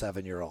 6 or a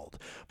 7-year-old.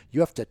 You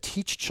have to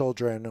teach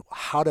children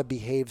how to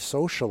behave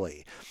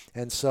socially.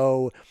 And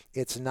so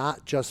it's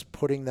not just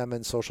putting them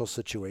in social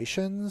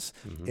situations,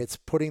 it's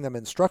putting them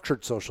in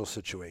structured social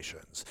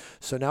situations.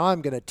 So now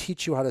I'm going to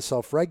teach you how to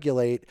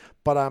self-regulate,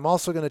 but I'm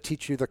also going to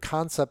teach you the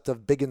concept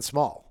of big and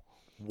small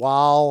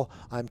while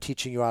I'm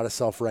teaching you how to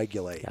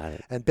self-regulate.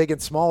 And big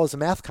and small is a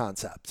math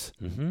concept.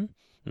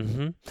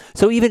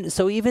 So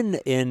even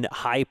in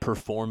high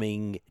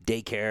performing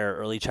daycare,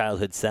 early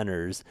childhood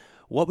centers,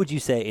 what would you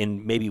say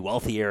in maybe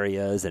wealthy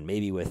areas and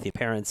maybe with the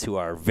parents who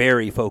are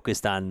very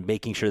focused on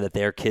making sure that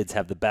their kids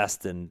have the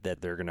best and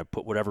that they're going to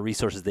put whatever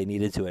resources they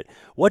need into it?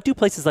 What do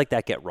places like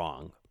that get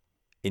wrong,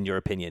 in your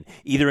opinion,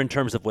 either in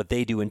terms of what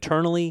they do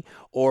internally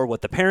or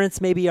what the parents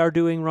maybe are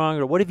doing wrong?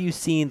 Or what have you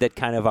seen that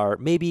kind of are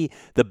maybe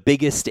the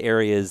biggest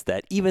areas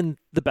that even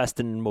the best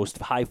and most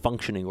high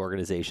functioning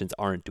organizations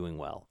aren't doing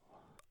well?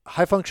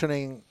 High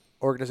functioning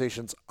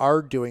organizations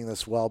are doing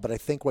this well, but I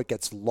think what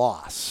gets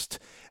lost,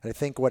 and I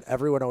think what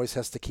everyone always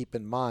has to keep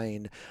in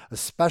mind,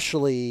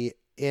 especially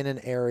in an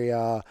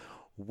area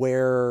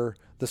where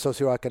the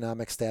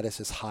socioeconomic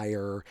status is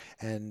higher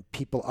and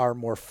people are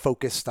more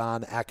focused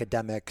on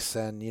academics.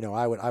 And,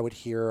 I would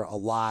hear a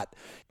lot,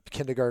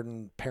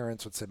 kindergarten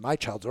parents would say, my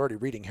child's already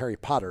reading Harry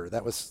Potter.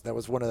 That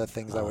was one of the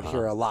things I would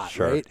hear a lot,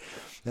 right?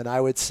 And I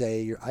would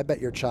say, I bet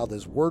your child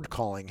is word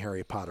calling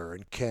Harry Potter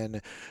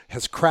and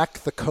has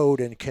cracked the code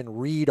and can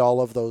read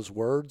all of those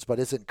words, but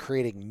isn't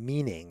creating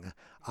meaning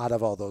out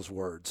of all those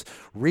words.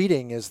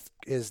 Reading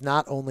is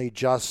not only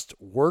just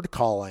word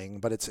calling,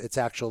 but it's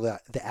actually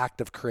the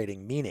act of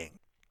creating meaning.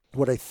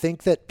 What I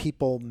think that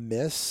people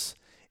miss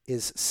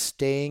is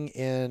staying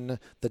in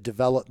the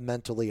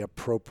developmentally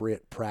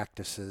appropriate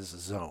practices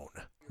zone.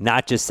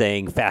 Not just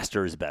saying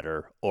faster is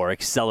better or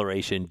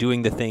acceleration,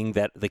 doing the thing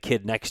that the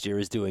kid next year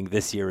is doing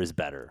this year is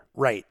better.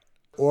 Right.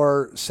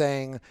 Or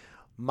saying,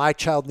 my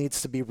child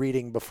needs to be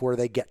reading before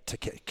they get to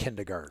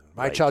kindergarten.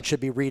 My child should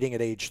be reading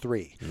at age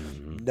 3.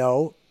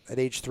 No, at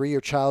age 3,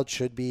 your child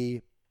should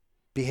be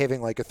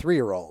behaving like a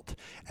 3-year-old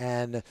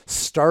and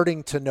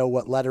starting to know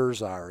what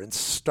letters are and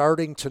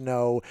starting to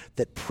know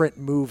that print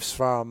moves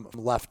from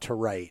left to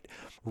right,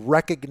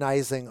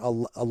 recognizing a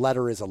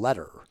letter is a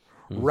letter,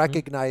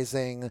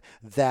 recognizing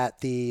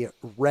that the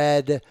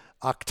red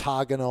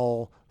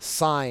octagonal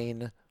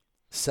sign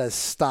says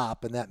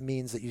stop, and that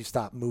means that you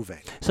stop moving.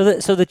 So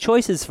the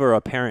choices for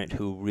a parent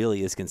who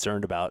really is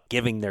concerned about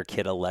giving their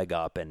kid a leg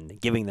up and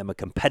giving them a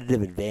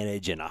competitive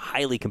advantage in a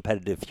highly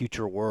competitive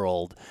future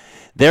world,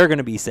 they're going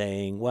to be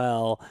saying,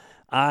 well,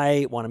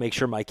 I want to make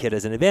sure my kid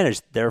has an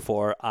advantage.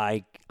 Therefore,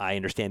 I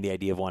understand the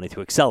idea of wanting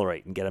to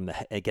accelerate and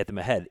get them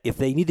ahead. If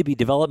they need to be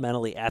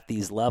developmentally at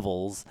these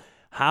levels,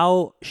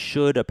 how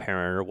should a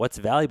parent, or what's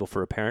valuable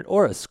for a parent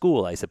or a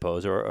school, I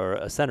suppose, or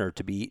a center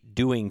to be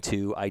doing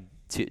to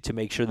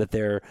make sure that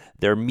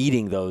they're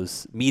meeting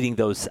those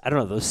I don't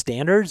know, those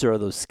standards or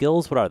those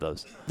skills? What are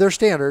those? They're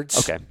standards.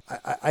 Okay.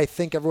 I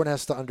think everyone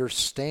has to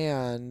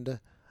understand,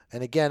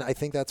 and again, I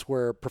think that's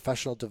where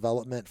professional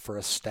development for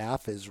a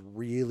staff is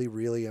really,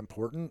 really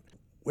important.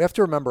 We have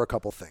to remember a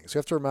couple things. We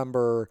have to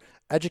remember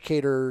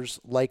educators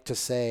like to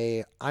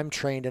say, I'm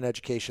trained in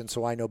education,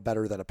 so I know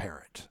better than a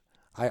parent.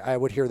 I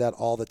would hear that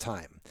all the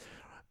time,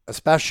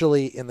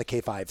 especially in the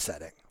K-5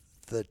 setting.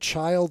 The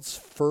child's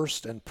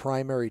first and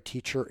primary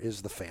teacher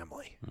is the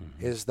family,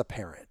 is the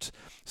parent.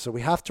 So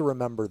we have to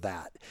remember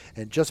that.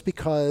 And just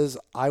because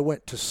I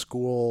went to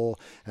school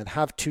and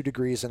have 2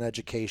 degrees in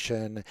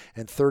education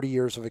and 30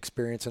 years of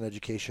experience in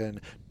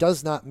education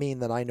does not mean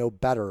that I know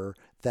better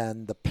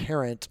than the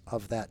parent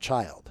of that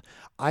child.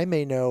 I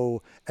may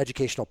know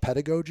educational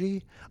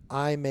pedagogy.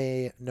 I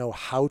may know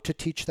how to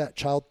teach that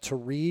child to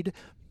read,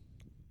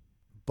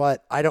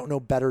 but I don't know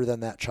better than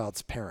that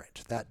child's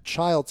parent. That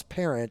child's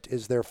parent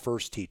is their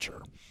first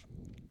teacher.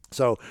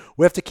 So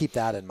we have to keep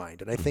that in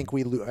mind. And I think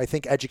I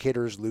think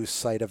educators lose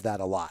sight of that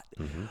a lot.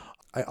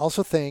 I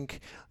also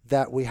think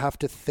that we have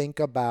to think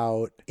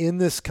about, in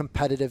this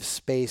competitive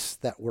space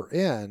that we're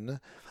in,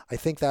 I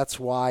think that's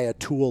why a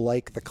tool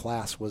like the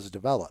class was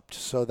developed,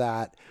 so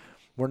that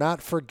we're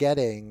not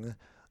forgetting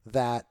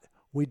that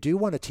we do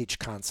want to teach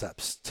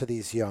concepts to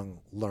these young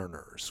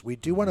learners. We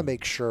do want to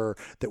make sure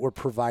that we're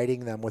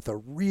providing them with a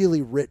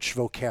really rich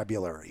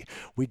vocabulary.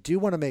 We do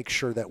want to make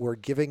sure that we're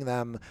giving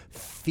them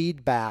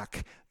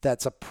feedback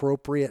that's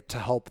appropriate to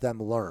help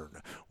them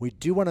learn. We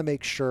do want to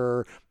make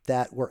sure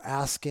that we're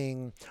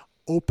asking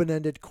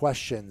open-ended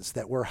questions,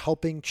 that we're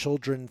helping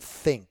children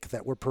think,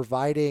 that we're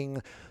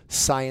providing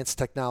science,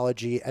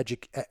 technology,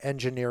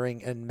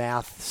 engineering, and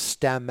math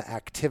STEM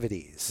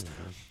activities.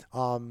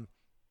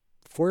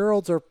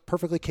 4-year-olds are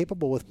perfectly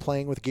capable with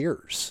playing with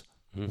gears,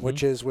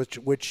 which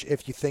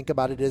if you think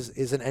about it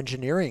is an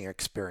engineering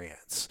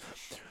experience.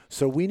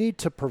 So we need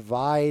to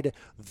provide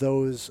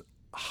those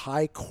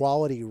high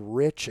quality,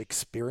 rich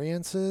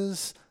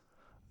experiences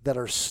that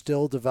are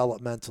still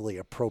developmentally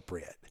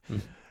appropriate.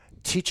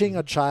 Teaching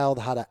a child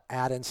how to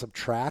add and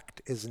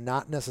subtract is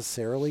not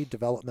necessarily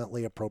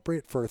developmentally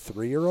appropriate for a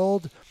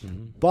 3-year-old,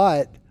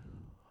 but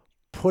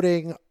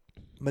putting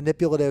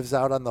manipulatives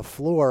out on the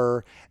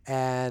floor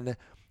and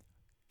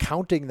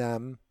counting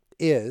them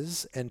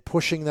and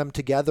pushing them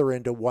together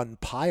into one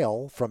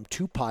pile from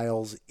two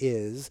piles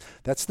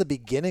that's the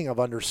beginning of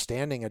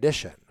understanding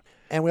addition.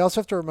 And we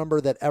also have to remember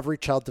that every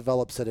child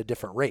develops at a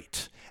different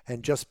rate.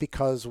 And just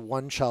because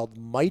one child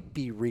might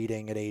be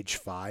reading at age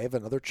 5,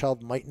 another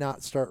child might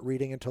not start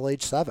reading until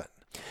age 7.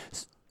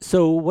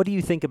 So what do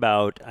you think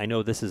about, I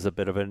know this is a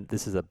bit of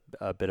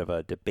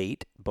a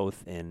debate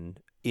both in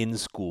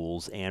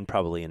schools and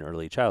probably in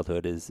early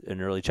childhood.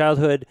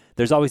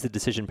 There's always the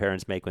decision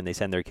parents make when they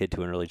send their kid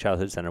to an early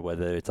childhood center,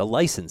 whether it's a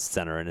licensed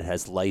center and it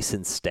has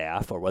licensed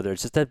staff, or whether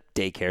it's just a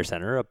daycare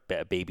center,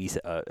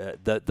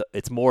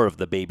 it's more of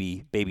the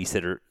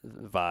babysitter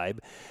vibe.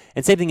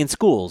 And same thing in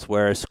schools,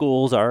 where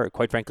schools are,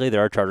 quite frankly,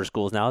 there are charter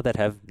schools now that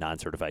have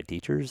non-certified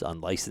teachers,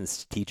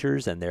 unlicensed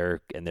teachers, and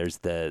there's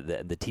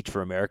the Teach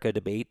for America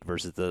debate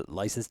versus the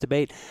licensed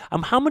debate.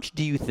 How much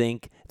do you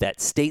think that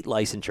state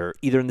licensure,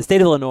 either in the state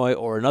of Illinois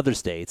or in other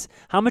states,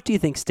 how much do you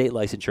think state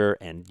licensure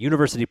and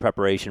university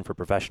preparation for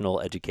professional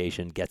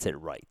education gets it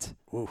right?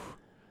 Ooh,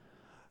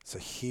 it's a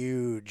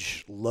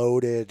huge,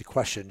 loaded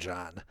question,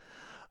 John.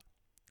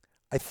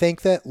 I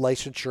think that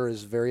licensure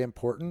is very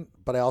important,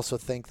 but I also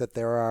think that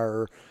there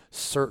are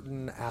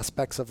certain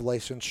aspects of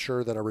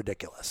licensure that are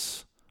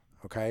ridiculous.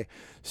 Okay?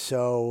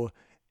 So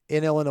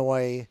in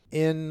Illinois,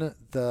 in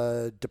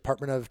the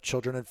Department of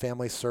Children and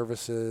Family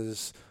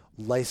Services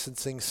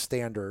licensing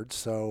standards,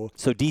 so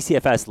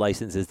DCFS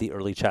licenses the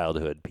early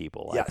childhood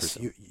people. Yes.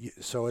 You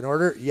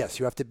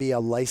have to be a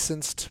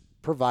licensed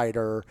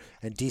provider,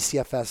 and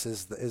DCFS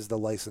is the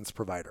licensed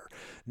provider.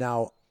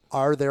 Now,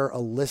 are there a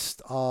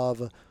list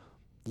of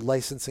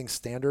licensing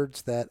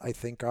standards that I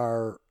think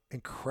are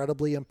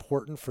incredibly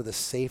important for the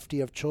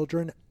safety of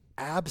children?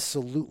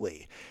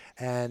 Absolutely.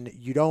 And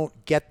you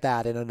don't get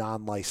that in a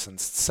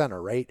non-licensed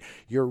center, right?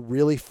 You're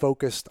really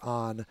focused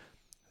on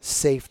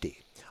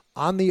safety.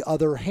 On the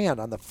other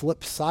hand, on the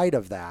flip side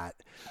of that,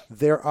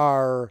 there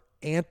are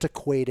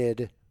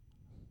antiquated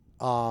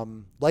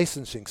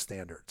licensing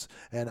standards.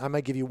 And I'm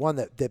going to give you one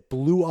that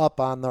blew up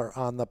on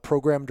the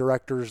program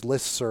director's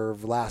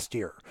listserv last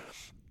year.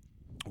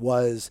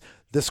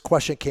 This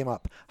question came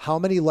up: how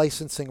many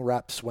licensing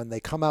reps, when they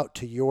come out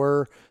to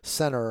your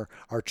center,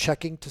 are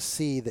checking to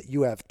see that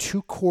you have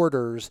 2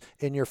 quarters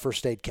in your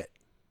first aid kit?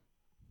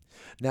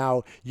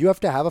 Now, you have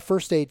to have a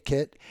first aid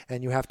kit,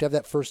 and you have to have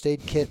that first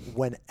aid kit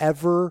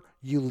whenever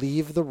you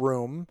leave the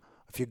room.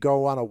 If you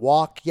go on a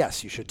walk,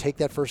 yes, you should take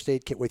that first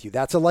aid kit with you.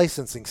 That's a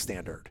licensing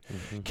standard.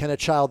 Mm-hmm. Can a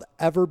child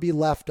ever be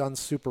left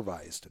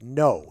unsupervised?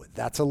 No,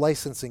 that's a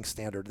licensing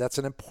standard. That's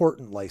an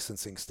important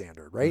licensing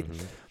standard, right?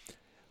 Mm-hmm.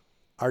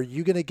 Are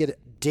you going to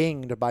get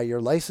dinged by your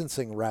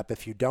licensing rep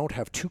if you don't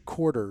have 2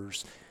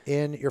 quarters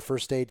in your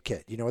first aid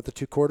kit? You know what the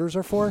 2 quarters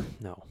are for?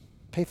 No.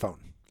 Payphone.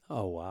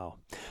 Oh, wow.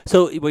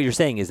 So what you're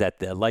saying is that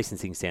the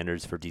licensing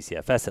standards for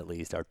DCFS, at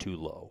least, are too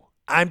low.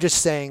 I'm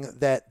just saying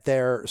that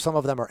some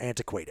of them are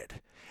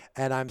antiquated.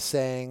 And I'm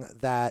saying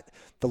that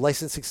the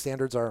licensing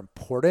standards are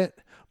important,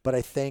 but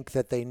I think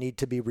that they need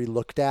to be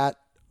relooked at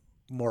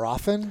more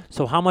often.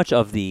 So how much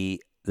of the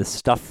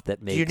stuff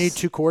that makes... Do you need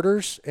 2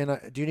 quarters? Do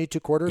you need 2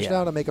 quarters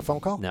now to make a phone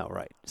call? No,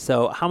 right.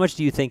 So how much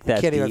do you think that...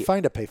 You can't even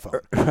find a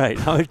payphone. Right.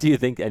 How much do you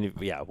think... And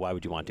why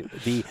would you want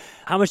to?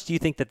 How much do you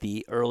think that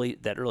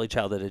early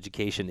childhood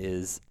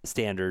education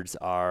standards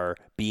are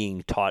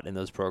being taught in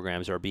those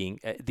programs, or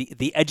being...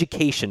 the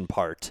education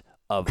part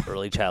of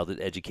early childhood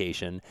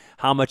education,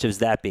 how much is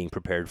that being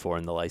prepared for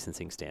in the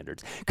licensing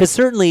standards? Because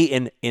certainly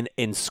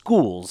in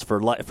schools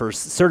for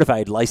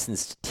certified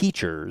licensed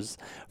teachers,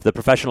 the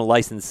professional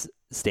license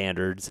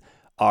standards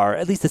are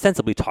at least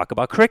ostensibly talk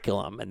about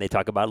curriculum, and they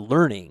talk about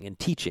learning and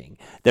teaching.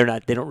 They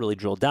don't really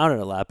drill down on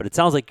it a lot, but it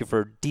sounds like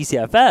for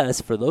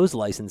DCFS, for those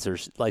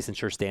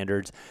licensure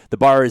standards, the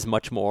bar is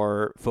much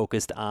more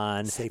focused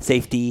on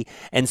safety.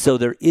 And so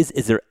is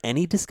there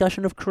any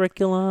discussion of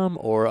curriculum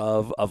or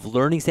of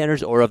learning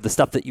standards or of the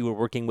stuff that you were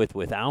working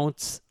with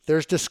OUNCE?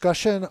 There's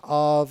discussion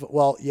of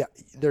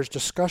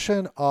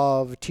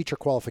teacher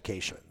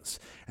qualifications,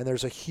 and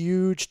there's a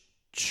huge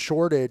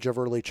shortage of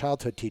early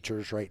childhood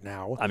teachers right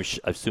now. I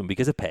assume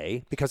because of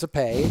pay.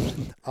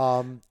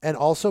 And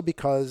also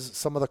because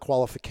some of the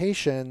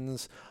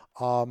qualifications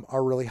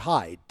are really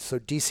high. So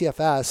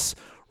DCFS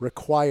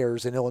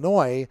requires in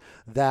Illinois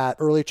that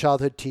early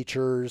childhood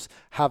teachers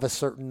have a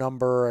certain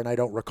number, and I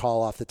don't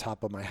recall off the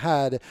top of my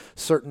head,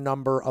 certain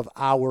number of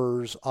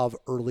hours of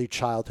early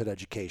childhood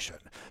education.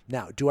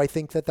 Now, do I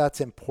think that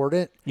that's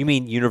important? You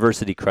mean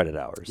university credit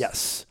hours?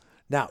 Yes.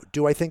 Now,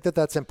 do I think that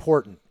that's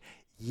important?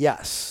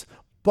 Yes.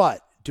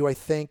 But do I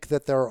think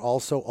that there are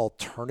also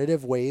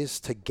alternative ways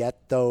to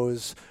get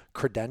those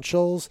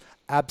credentials?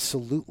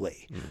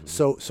 Absolutely. Mm-hmm.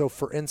 So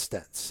for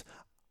instance,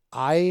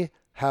 I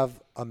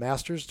have a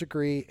master's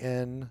degree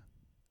in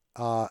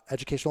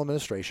educational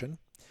administration,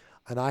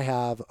 and I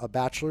have a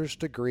bachelor's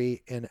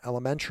degree in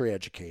elementary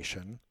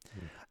education.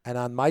 Mm-hmm. And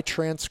on my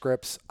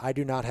transcripts, I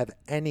do not have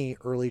any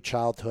early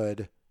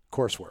childhood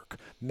coursework.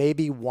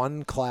 Maybe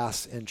 1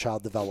 class in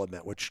child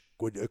development, which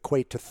would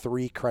equate to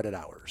 3 credit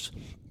hours.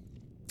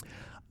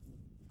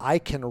 I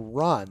can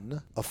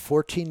run a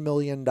 $14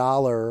 million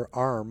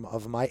arm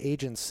of my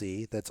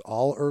agency that's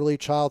all early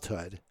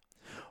childhood,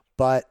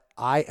 but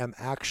I am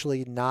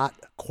actually not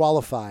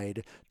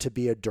qualified to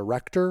be a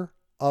director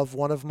of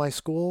one of my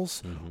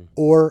schools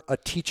or a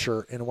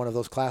teacher in one of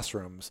those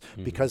classrooms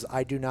because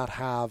I do not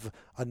have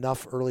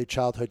enough early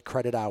childhood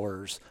credit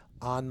hours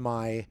on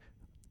my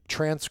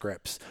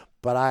transcripts,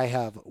 but I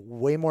have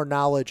way more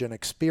knowledge and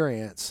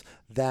experience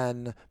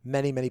than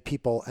many, many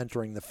people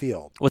entering the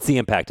field. What's the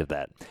impact of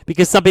that?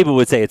 Because some people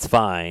would say it's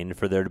fine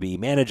for there to be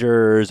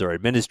managers or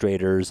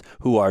administrators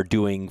who are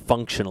doing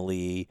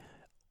functionally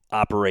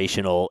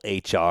operational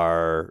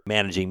HR,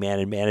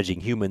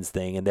 managing humans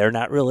thing, and they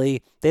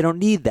don't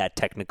need that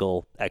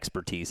technical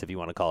expertise, if you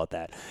want to call it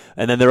that.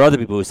 And then there are other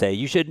people who say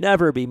you should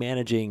never be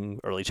managing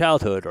early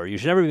childhood or you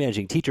should never be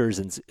managing teachers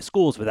in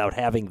schools without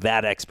having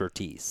that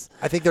expertise.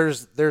 I think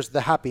there's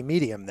the happy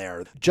medium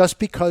there. Just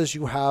because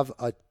you have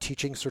a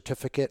teaching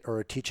certificate or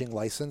a teaching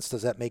license,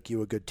 does that make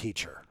you a good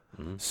teacher?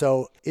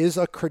 So is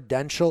a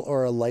credential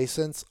or a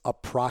license a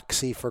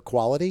proxy for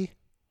quality?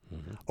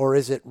 Or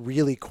is it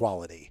really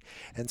quality?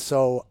 And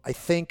so I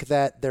think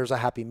that there's a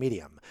happy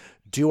medium.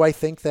 Do I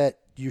think that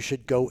you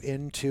should go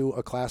into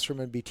a classroom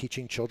and be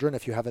teaching children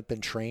if you haven't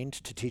been trained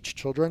to teach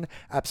children?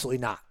 Absolutely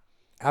not.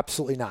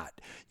 Absolutely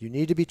not. You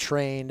need to be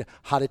trained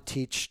how to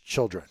teach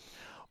children.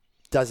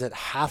 Does it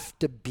have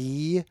to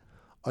be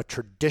a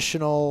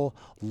traditional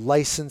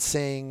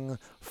licensing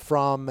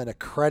from an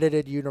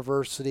accredited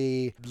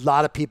university? A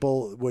lot of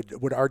people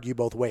would argue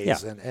both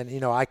ways. Yeah. And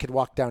you know, I could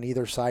walk down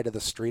either side of the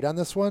street on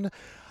this one.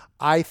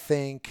 I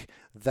think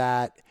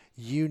that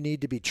you need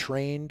to be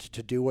trained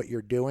to do what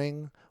you're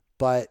doing,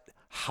 but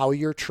how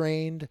you're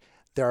trained,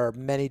 there are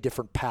many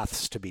different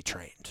paths to be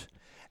trained.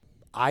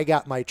 I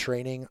got my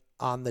training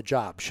on the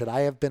job. Should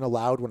I have been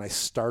allowed when I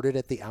started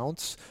at the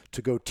Ounce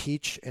to go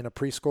teach in a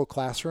preschool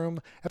classroom?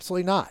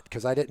 Absolutely not,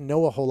 because I didn't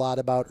know a whole lot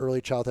about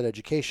early childhood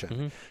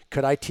education.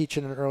 Could I teach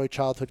in an early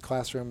childhood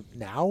classroom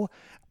now?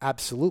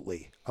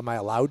 Absolutely. Am I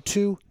allowed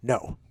to?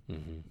 No.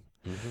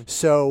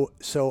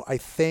 So I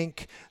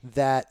think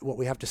that what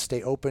we have to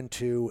stay open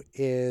to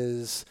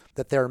is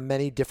that there are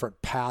many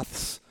different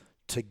paths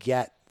to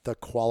get the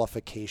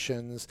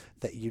qualifications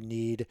that you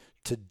need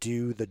to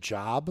do the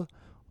job,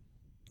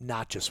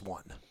 not just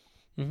one.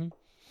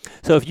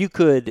 So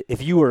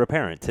if you were a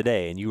parent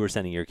today and you were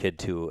sending your kid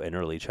to an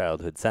early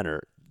childhood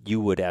center, you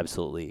would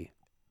absolutely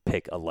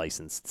pick a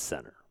licensed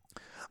center.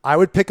 I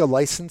would pick a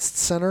licensed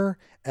center,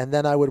 and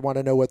then I would want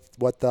to know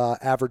what the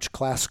average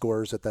class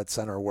scores at that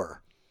center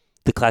were.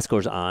 The class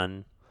scores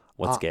on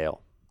what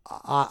scale?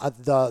 On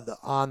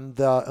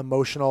the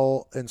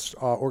emotional,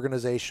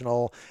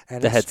 organizational,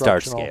 and the Head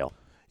Start instructional scale.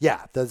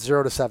 Yeah, the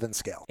 0 to 7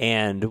 scale.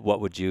 And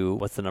what's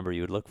the number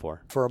you would look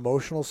for? For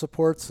emotional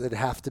supports, it'd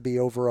have to be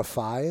over a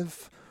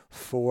 5.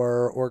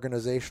 For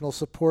organizational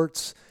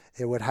supports,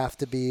 it would have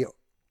to be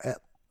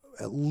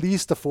at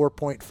least a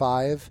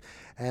 4.5.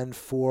 And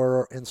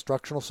for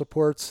instructional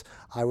supports,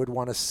 I would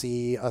want to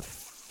see a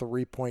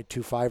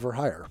 3.25 or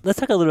higher. Let's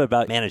talk a little bit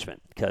about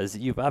management, because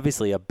you've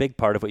obviously a big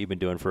part of what you've been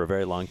doing for a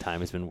very long time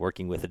has been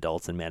working with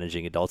adults and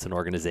managing adults and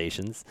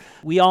organizations.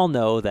 We all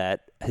know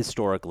that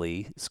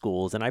historically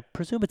schools, and I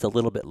presume it's a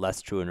little bit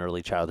less true in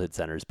early childhood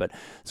centers, but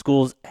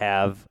schools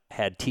have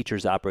had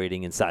teachers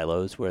operating in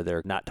silos where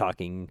they're not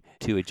talking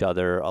to each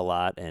other a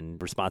lot and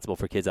responsible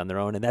for kids on their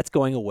own. And that's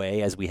going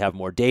away as we have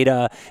more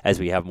data, as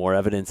we have more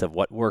evidence of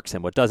what works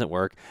and what doesn't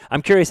work.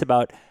 I'm curious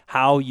about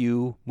how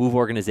you move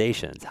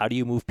organizations. How do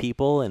you move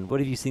people, and what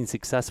have you seen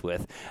success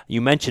with? You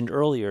mentioned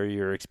earlier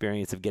your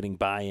experience of getting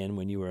buy-in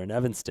when you were in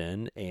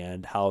Evanston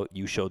and how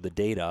you showed the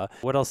data.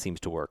 What else seems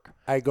to work?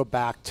 I go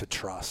back to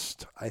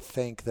trust. I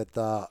think that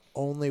the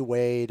only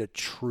way to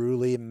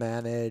truly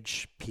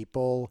manage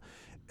people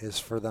is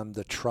for them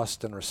to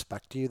trust and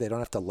respect you. They don't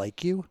have to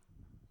like you,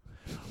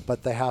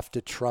 but they have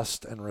to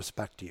trust and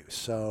respect you.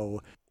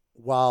 So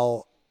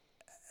while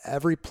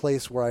every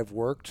place where I've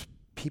worked,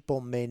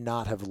 people may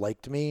not have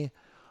liked me,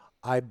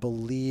 I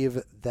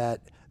believe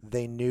that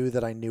they knew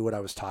that I knew what I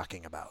was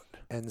talking about.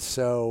 And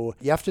so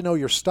you have to know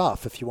your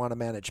stuff if you want to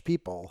manage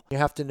people. You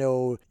have to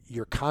know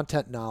your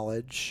content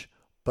knowledge,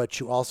 but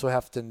you also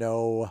have to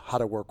know how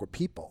to work with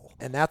people.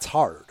 And that's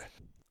hard.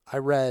 I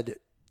read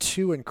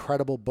 2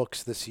 incredible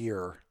books this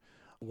year.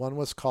 One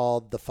was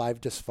called The 5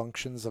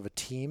 Dysfunctions of a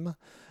Team,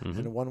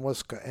 and one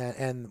was,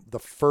 and the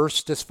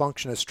first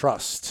dysfunction is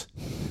trust.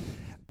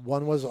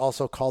 One was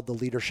also called The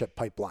Leadership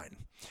Pipeline.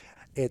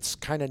 It's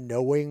kind of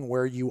knowing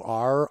where you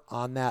are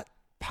on that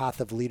path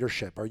of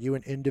leadership. Are you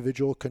an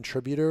individual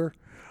contributor?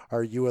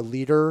 Are you a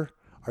leader?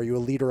 Are you a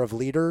leader of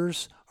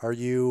leaders? Are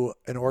you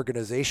an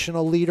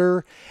organizational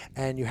leader?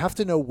 And you have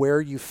to know where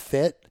you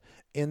fit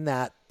in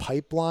that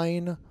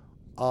pipeline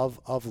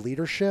of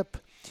leadership,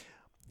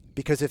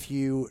 because if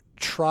you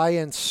try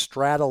and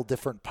straddle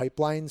different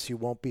pipelines, you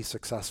won't be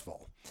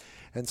successful.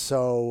 And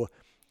so,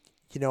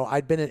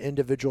 I'd been an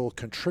individual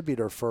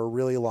contributor for a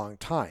really long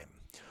time.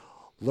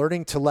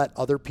 Learning to let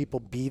other people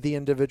be the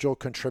individual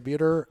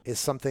contributor is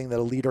something that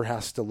a leader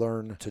has to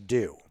learn to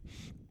do.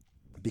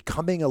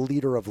 Becoming a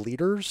leader of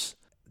leaders,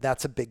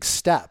 that's a big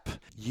step.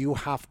 You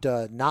have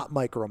to not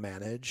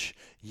micromanage.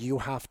 You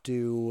have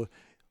to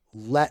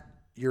let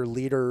your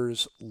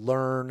leaders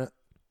learn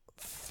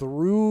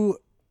through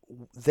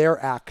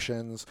their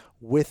actions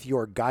with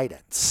your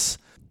guidance.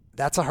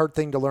 That's a hard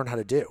thing to learn how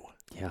to do.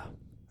 Yeah.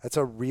 That's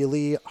a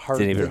really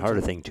hard It's an even thing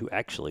harder thing to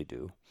actually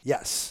do.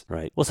 Yes.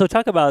 Right. Well, so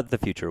talk about the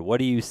future. What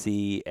do you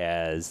see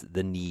as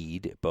the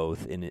need,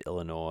 both in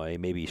Illinois,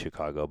 maybe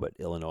Chicago, but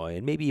Illinois,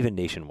 and maybe even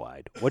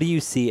nationwide? What do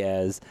you see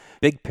as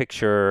big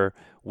picture,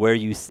 where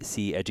you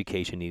see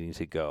education needing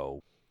to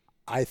go?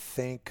 I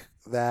think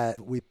that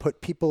we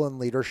put people in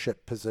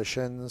leadership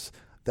positions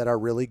that are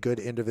really good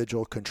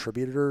individual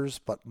contributors,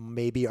 but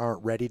maybe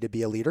aren't ready to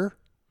be a leader.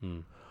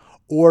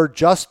 Or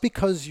just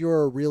because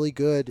you're a really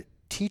good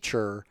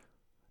teacher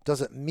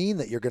doesn't mean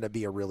that you're going to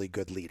be a really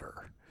good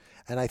leader.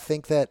 And I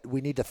think that we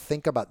need to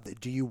think about,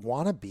 do you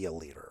want to be a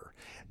leader?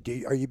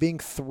 Are you being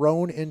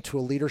thrown into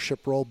a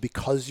leadership role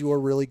because you're a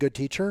really good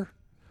teacher?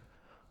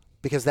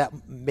 Because that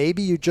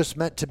maybe you just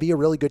meant to be a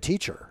really good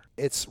teacher.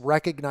 It's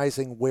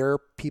recognizing where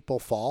people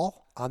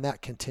fall on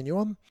that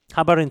continuum.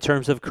 How about in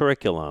terms of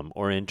curriculum,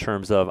 or in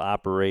terms of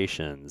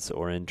operations,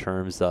 or in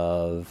terms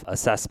of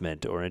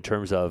assessment, or in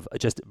terms of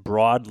just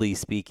broadly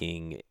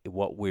speaking,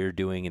 what we're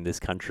doing in this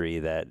country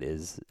that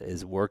is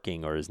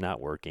working or is not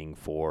working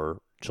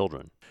for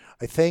children?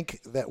 I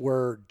think that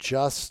we're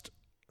just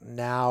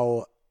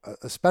now,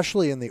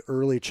 especially in the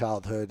early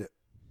childhood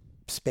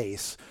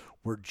space,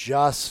 we're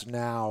just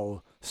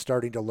now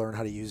starting to learn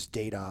how to use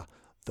data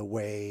the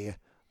way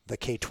the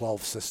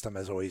K-12 system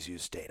has always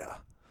used data.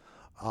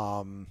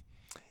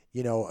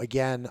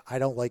 Again, I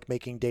don't like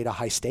making data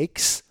high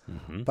stakes,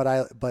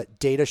 but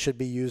data should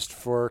be used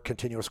for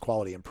continuous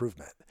quality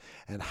improvement.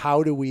 And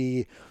how do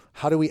we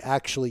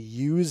actually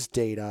use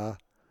data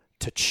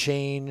to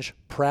change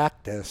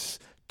practice,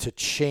 to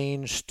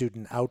change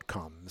student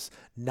outcomes,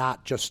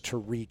 not just to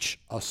reach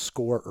a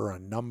score or a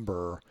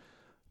number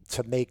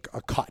to make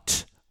a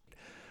cut?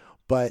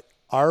 But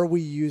are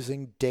we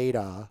using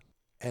data,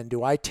 and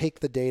do I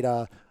take the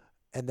data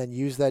and then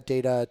use that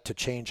data to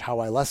change how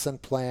I lesson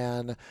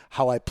plan,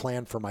 how I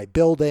plan for my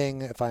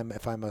building, if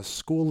I'm a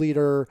school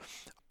leader,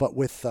 but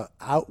with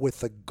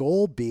the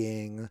goal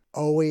being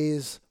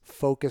always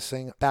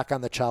focusing back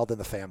on the child and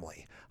the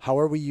family. How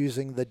are we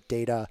using the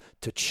data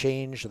to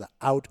change the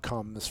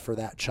outcomes for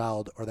that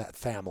child or that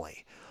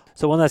family?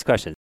 So one last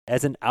question.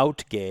 As an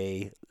out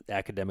gay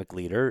academic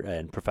leader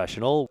and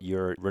professional,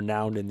 you're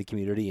renowned in the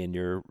community and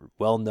you're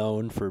well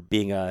known for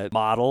being a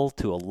model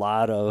to a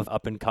lot of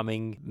up and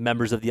coming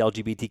members of the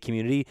LGBT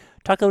community.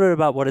 Talk a little bit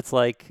about what it's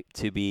like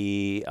to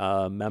be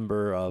a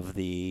member of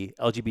the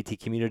LGBT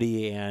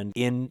community and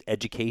in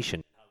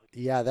education.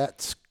 Yeah,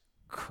 that's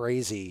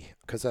crazy.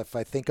 Because if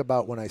I think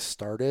about when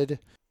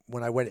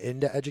I went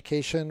into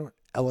education,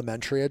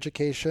 elementary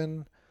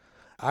education,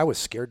 I was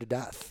scared to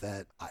death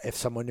that if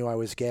someone knew I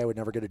was gay, I would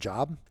never get a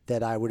job,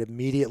 that I would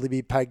immediately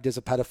be pegged as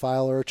a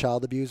pedophile or a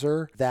child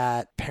abuser,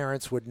 that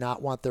parents would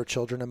not want their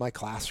children in my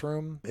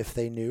classroom if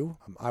they knew.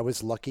 I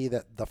was lucky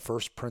that the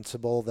first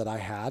principal that I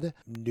had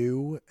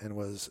knew and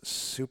was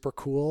super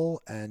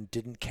cool and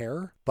didn't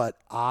care, but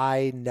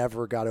I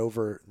never got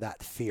over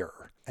that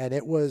fear. And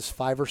it was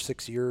 5 or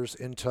 6 years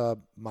into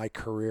my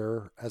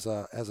career as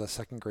a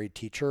second grade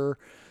teacher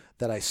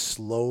that I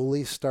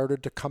slowly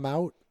started to come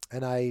out,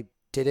 and I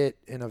did it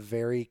in a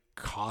very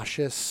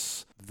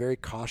cautious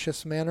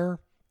manner.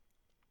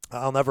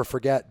 I'll never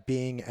forget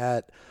being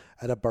at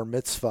a bar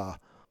mitzvah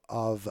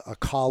of a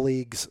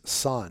colleague's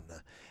son,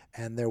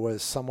 and there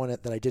was someone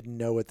that I didn't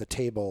know at the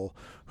table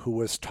who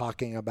was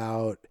talking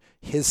about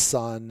his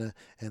son,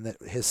 and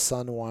that his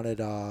son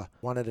wanted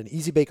an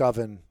easy bake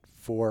oven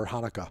for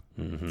Hanukkah,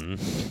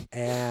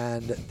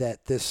 and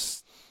that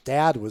this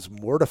dad was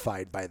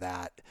mortified by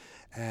that,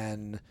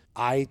 and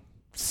I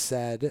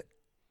said,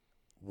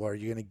 well, are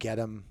you going to get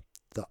him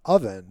the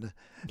oven?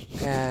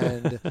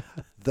 And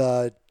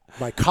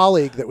my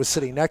colleague that was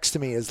sitting next to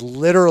me is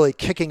literally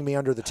kicking me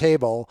under the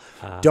table.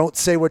 Don't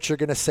say what you're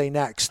going to say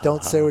next.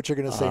 Don't say what you're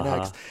going to say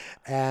next.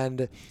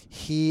 And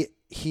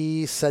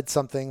he said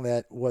something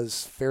that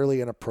was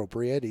fairly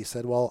inappropriate. He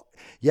said, well,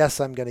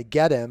 yes, I'm going to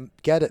get him,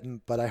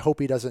 but I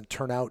hope he doesn't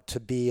turn out to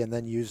be, and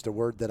then used a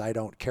word that I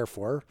don't care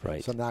for.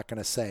 Right. So I'm not going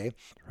to say.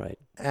 Right.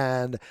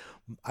 And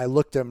I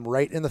looked him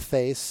right in the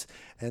face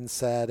and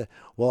said,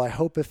 well, I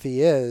hope if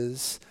he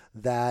is,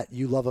 that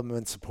you love him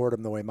and support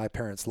him the way my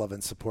parents love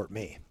and support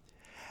me.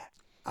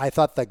 I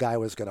thought the guy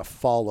was going to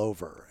fall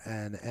over.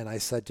 And I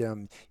said to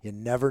him, you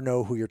never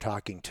know who you're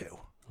talking to.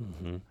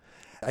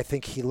 I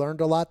think he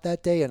learned a lot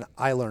that day, and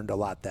I learned a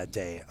lot that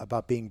day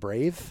about being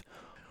brave.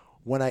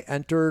 When I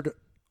entered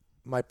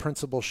my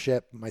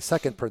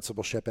second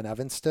principalship in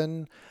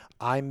Evanston,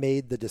 I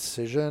made the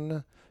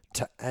decision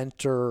to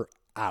enter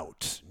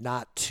out,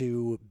 not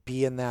to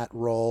be in that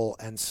role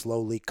and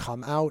slowly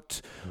come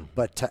out,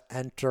 but to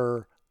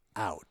enter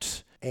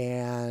out.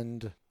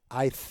 And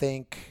I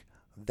think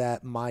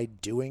that my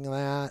doing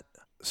that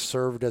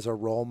served as a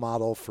role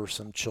model for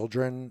some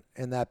children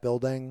in that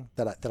building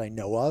that I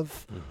know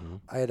of.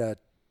 I had a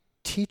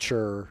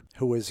teacher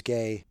who was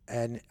gay,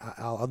 and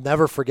I'll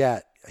never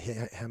forget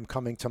him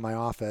coming to my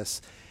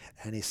office,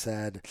 and he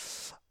said,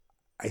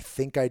 I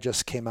think I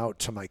just came out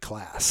to my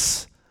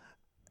class,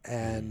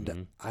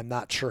 and I'm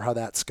not sure how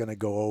that's going to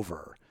go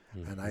over.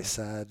 And I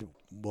said,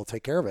 we'll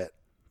take care of it,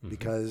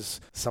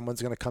 because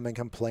someone's going to come and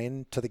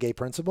complain to the gay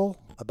principal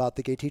about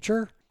the gay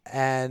teacher.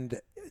 And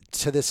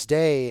to this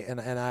day, and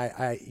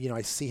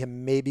I see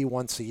him maybe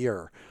once a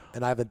year,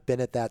 and I haven't been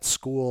at that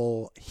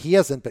school. He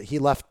hasn't, but he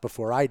left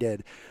before I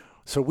did.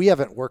 So we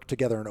haven't worked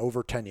together in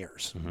over 10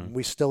 years.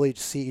 We still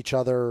see each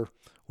other.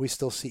 We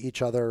still see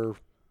each other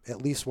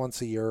at least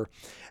once a year.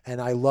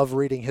 And I love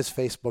reading his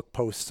Facebook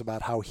posts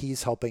about how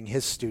he's helping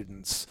his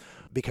students,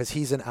 because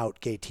he's an out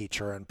gay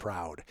teacher and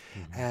proud.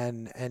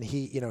 And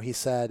he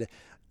said,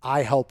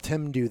 I helped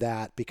him do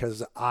that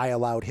because I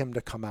allowed him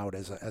to come out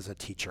as a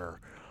teacher.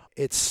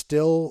 It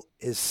still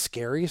is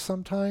scary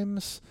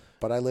sometimes,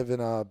 but I live in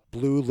a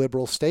blue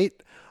liberal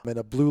state. I'm in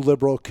a blue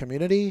liberal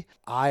community.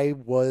 I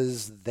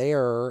was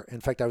there.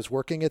 In fact, I was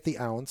working at the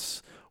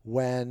Ounce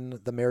when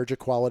the marriage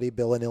equality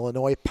bill in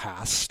Illinois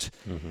passed.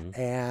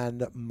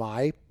 And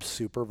my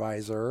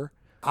supervisor,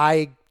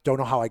 I don't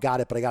know how I got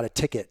it, but I got a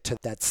ticket to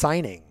that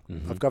signing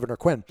of Governor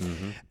Quinn.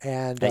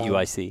 And at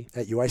UIC.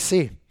 At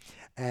UIC.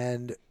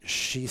 And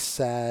she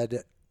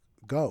said,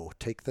 go,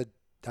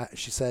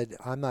 she said,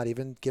 I'm not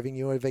even giving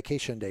you a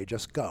vacation day,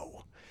 just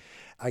go.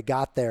 I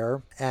got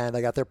there, and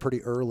I got there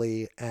pretty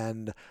early,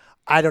 and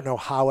I don't know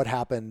how it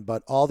happened,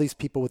 but all these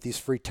people with these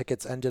free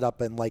tickets ended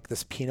up in like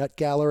this peanut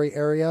gallery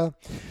area.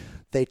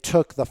 They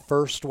took the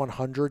first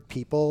 100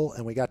 people,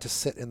 and we got to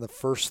sit in the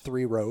first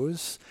 3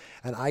 rows,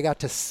 and I got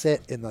to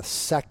sit in the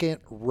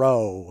second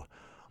row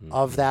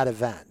of that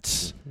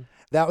event.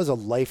 That was a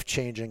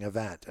life-changing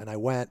event, and I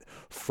went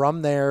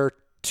from there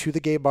to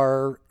the gay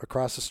bar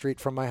across the street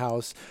from my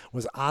house,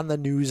 was on the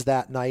news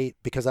that night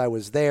because I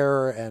was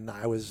there, and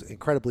I was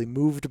incredibly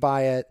moved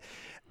by it.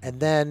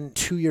 And then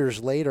 2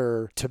 years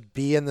later, to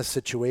be in the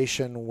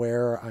situation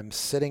where I'm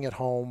sitting at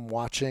home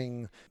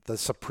watching the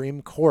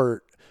Supreme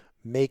Court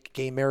make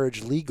gay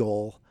marriage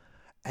legal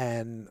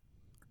and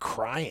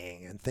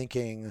crying and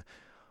thinking,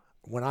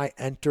 when I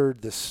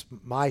entered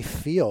my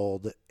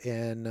field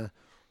in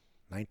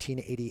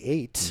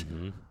 1988,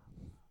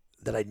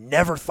 that I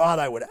never thought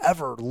I would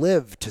ever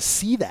live to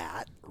see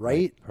that,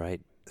 right?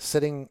 Right.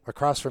 Sitting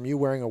across from you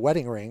wearing a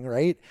wedding ring,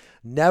 right?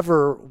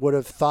 Never would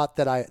have thought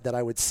that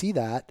I would see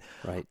that.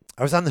 Right.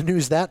 I was on the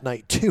news that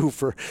night too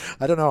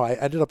I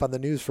ended up on the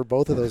news for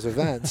both of those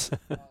events.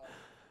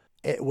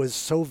 It was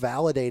so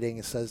validating.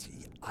 It says,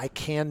 I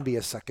can be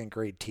a second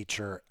grade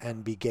teacher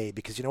and be gay,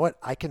 because you know what?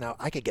 I can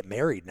get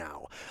married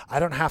now.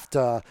 I don't have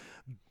to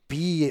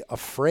be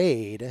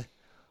afraid.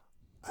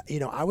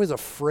 I was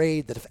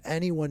afraid that if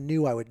anyone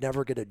knew, I would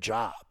never get a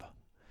job.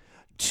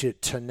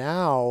 To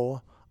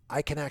now,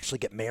 I can actually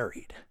get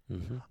married.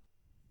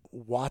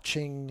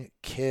 Watching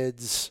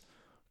kids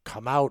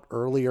come out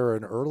earlier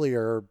and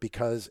earlier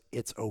because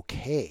it's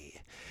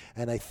okay.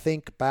 And I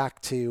think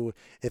back to,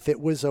 if it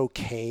was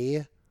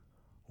okay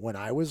when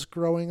I was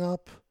growing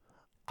up,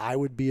 I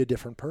would be a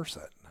different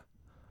person.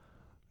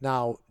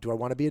 Now, do I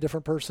want to be a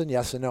different person?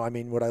 Yes and no. I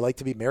mean, would I like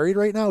to be married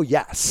right now?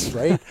 Yes,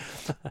 right?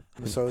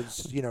 So,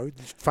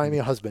 find me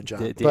a husband,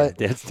 John.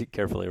 Dance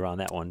carefully around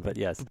that one, but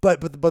yes. But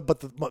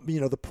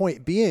the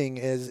point being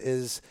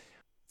is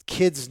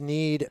kids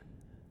need.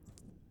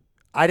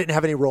 I didn't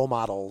have any role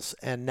models,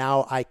 and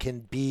now I can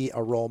be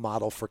a role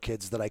model for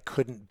kids that I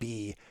couldn't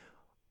be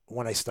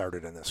when I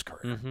started in this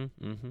career.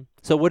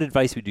 So, what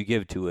advice would you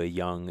give to a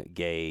young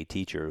gay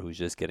teacher who's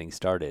just getting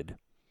started?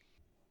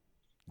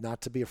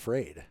 Not to be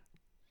afraid.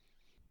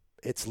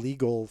 It's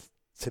legal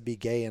to be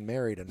gay and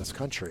married in this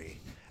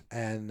country,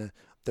 and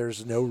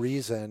there's no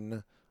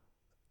reason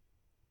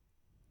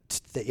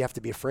that you have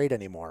to be afraid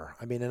anymore.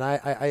 I mean, and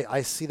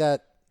I see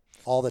that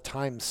all the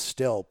time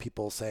still.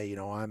 People say,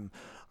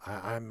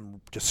 I'm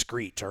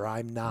discreet, or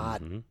I'm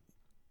not,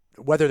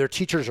 whether they're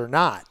teachers or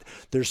not.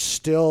 There's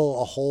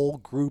still a whole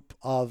group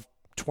of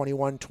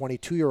 21,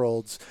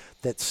 22-year-olds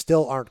that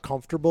still aren't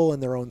comfortable in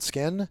their own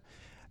skin,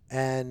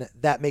 and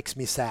that makes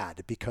me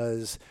sad,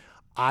 because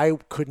I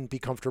couldn't be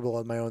comfortable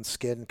in my own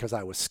skin because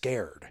I was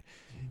scared.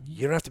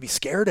 You don't have to be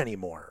scared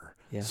anymore.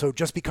 Yeah. So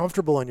just be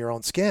comfortable in your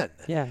own skin.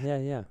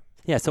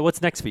 Yeah. So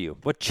what's next for you?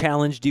 What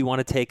challenge do you want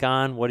to take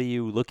on? What are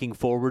you looking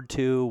forward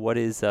to? What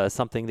is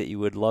something that you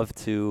would love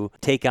to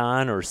take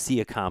on or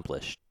see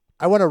accomplished?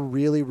 I want to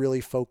really,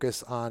 really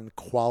focus on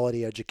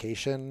quality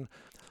education.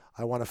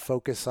 I want to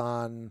focus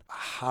on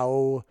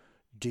how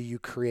do you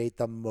create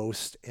the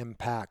most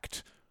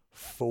impact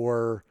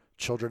for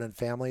children and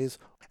families.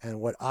 And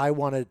what I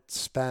want to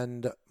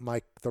spend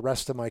the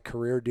rest of my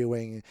career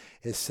doing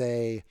is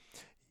say,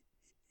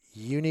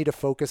 you need to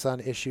focus on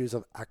issues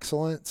of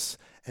excellence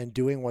and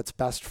doing what's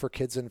best for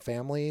kids and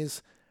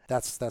families.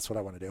 That's what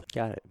I want to do.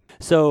 Got it.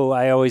 So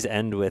I always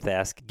end with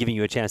giving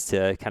you a chance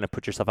to kind of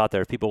put yourself out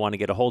there. If people want to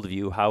get a hold of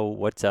you,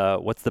 what's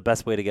the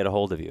best way to get a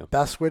hold of you?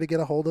 Best way to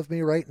get a hold of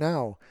me right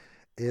now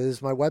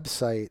is my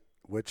website,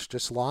 which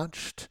just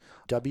launched,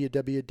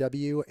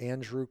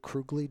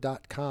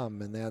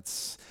 www.andrewkrugly.com, and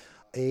that's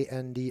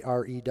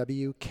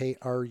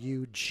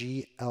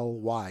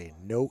AndrewKrugly,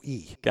 no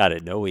E. Got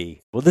it. No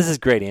E. Well, this is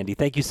great, Andy.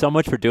 Thank you so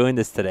much for doing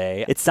this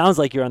today. It sounds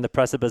like you're on the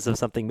precipice of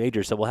something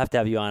major, so we'll have to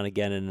have you on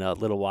again in a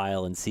little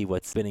while and see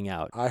what's spinning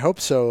out. I hope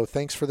so.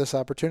 Thanks for this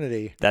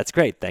opportunity. That's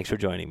great. Thanks for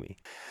joining me.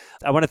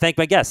 I want to thank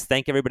my guests.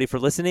 Thank everybody for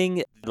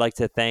listening. I'd like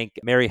to thank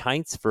Mary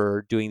Heinz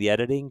for doing the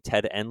editing,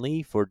 Ted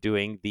Enley for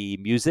doing the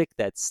music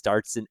that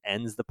starts and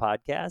ends the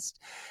podcast.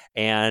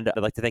 And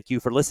I'd like to thank you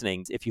for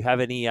listening. If you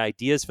have any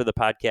ideas for the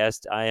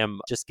podcast, I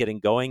am just getting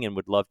going and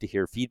would love to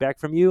hear feedback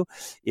from you.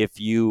 If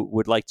you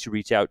would like to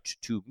reach out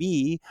to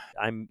me,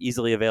 I'm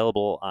easily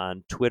available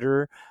on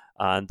Twitter,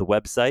 on the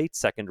website,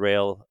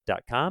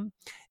 secondrail.com.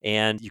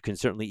 And you can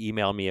certainly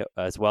email me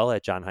as well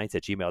at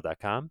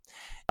johnheinz@gmail.com.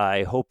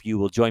 I hope you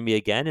will join me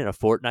again in a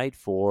fortnight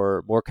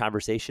for more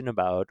conversation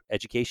about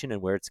education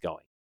and where it's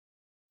going.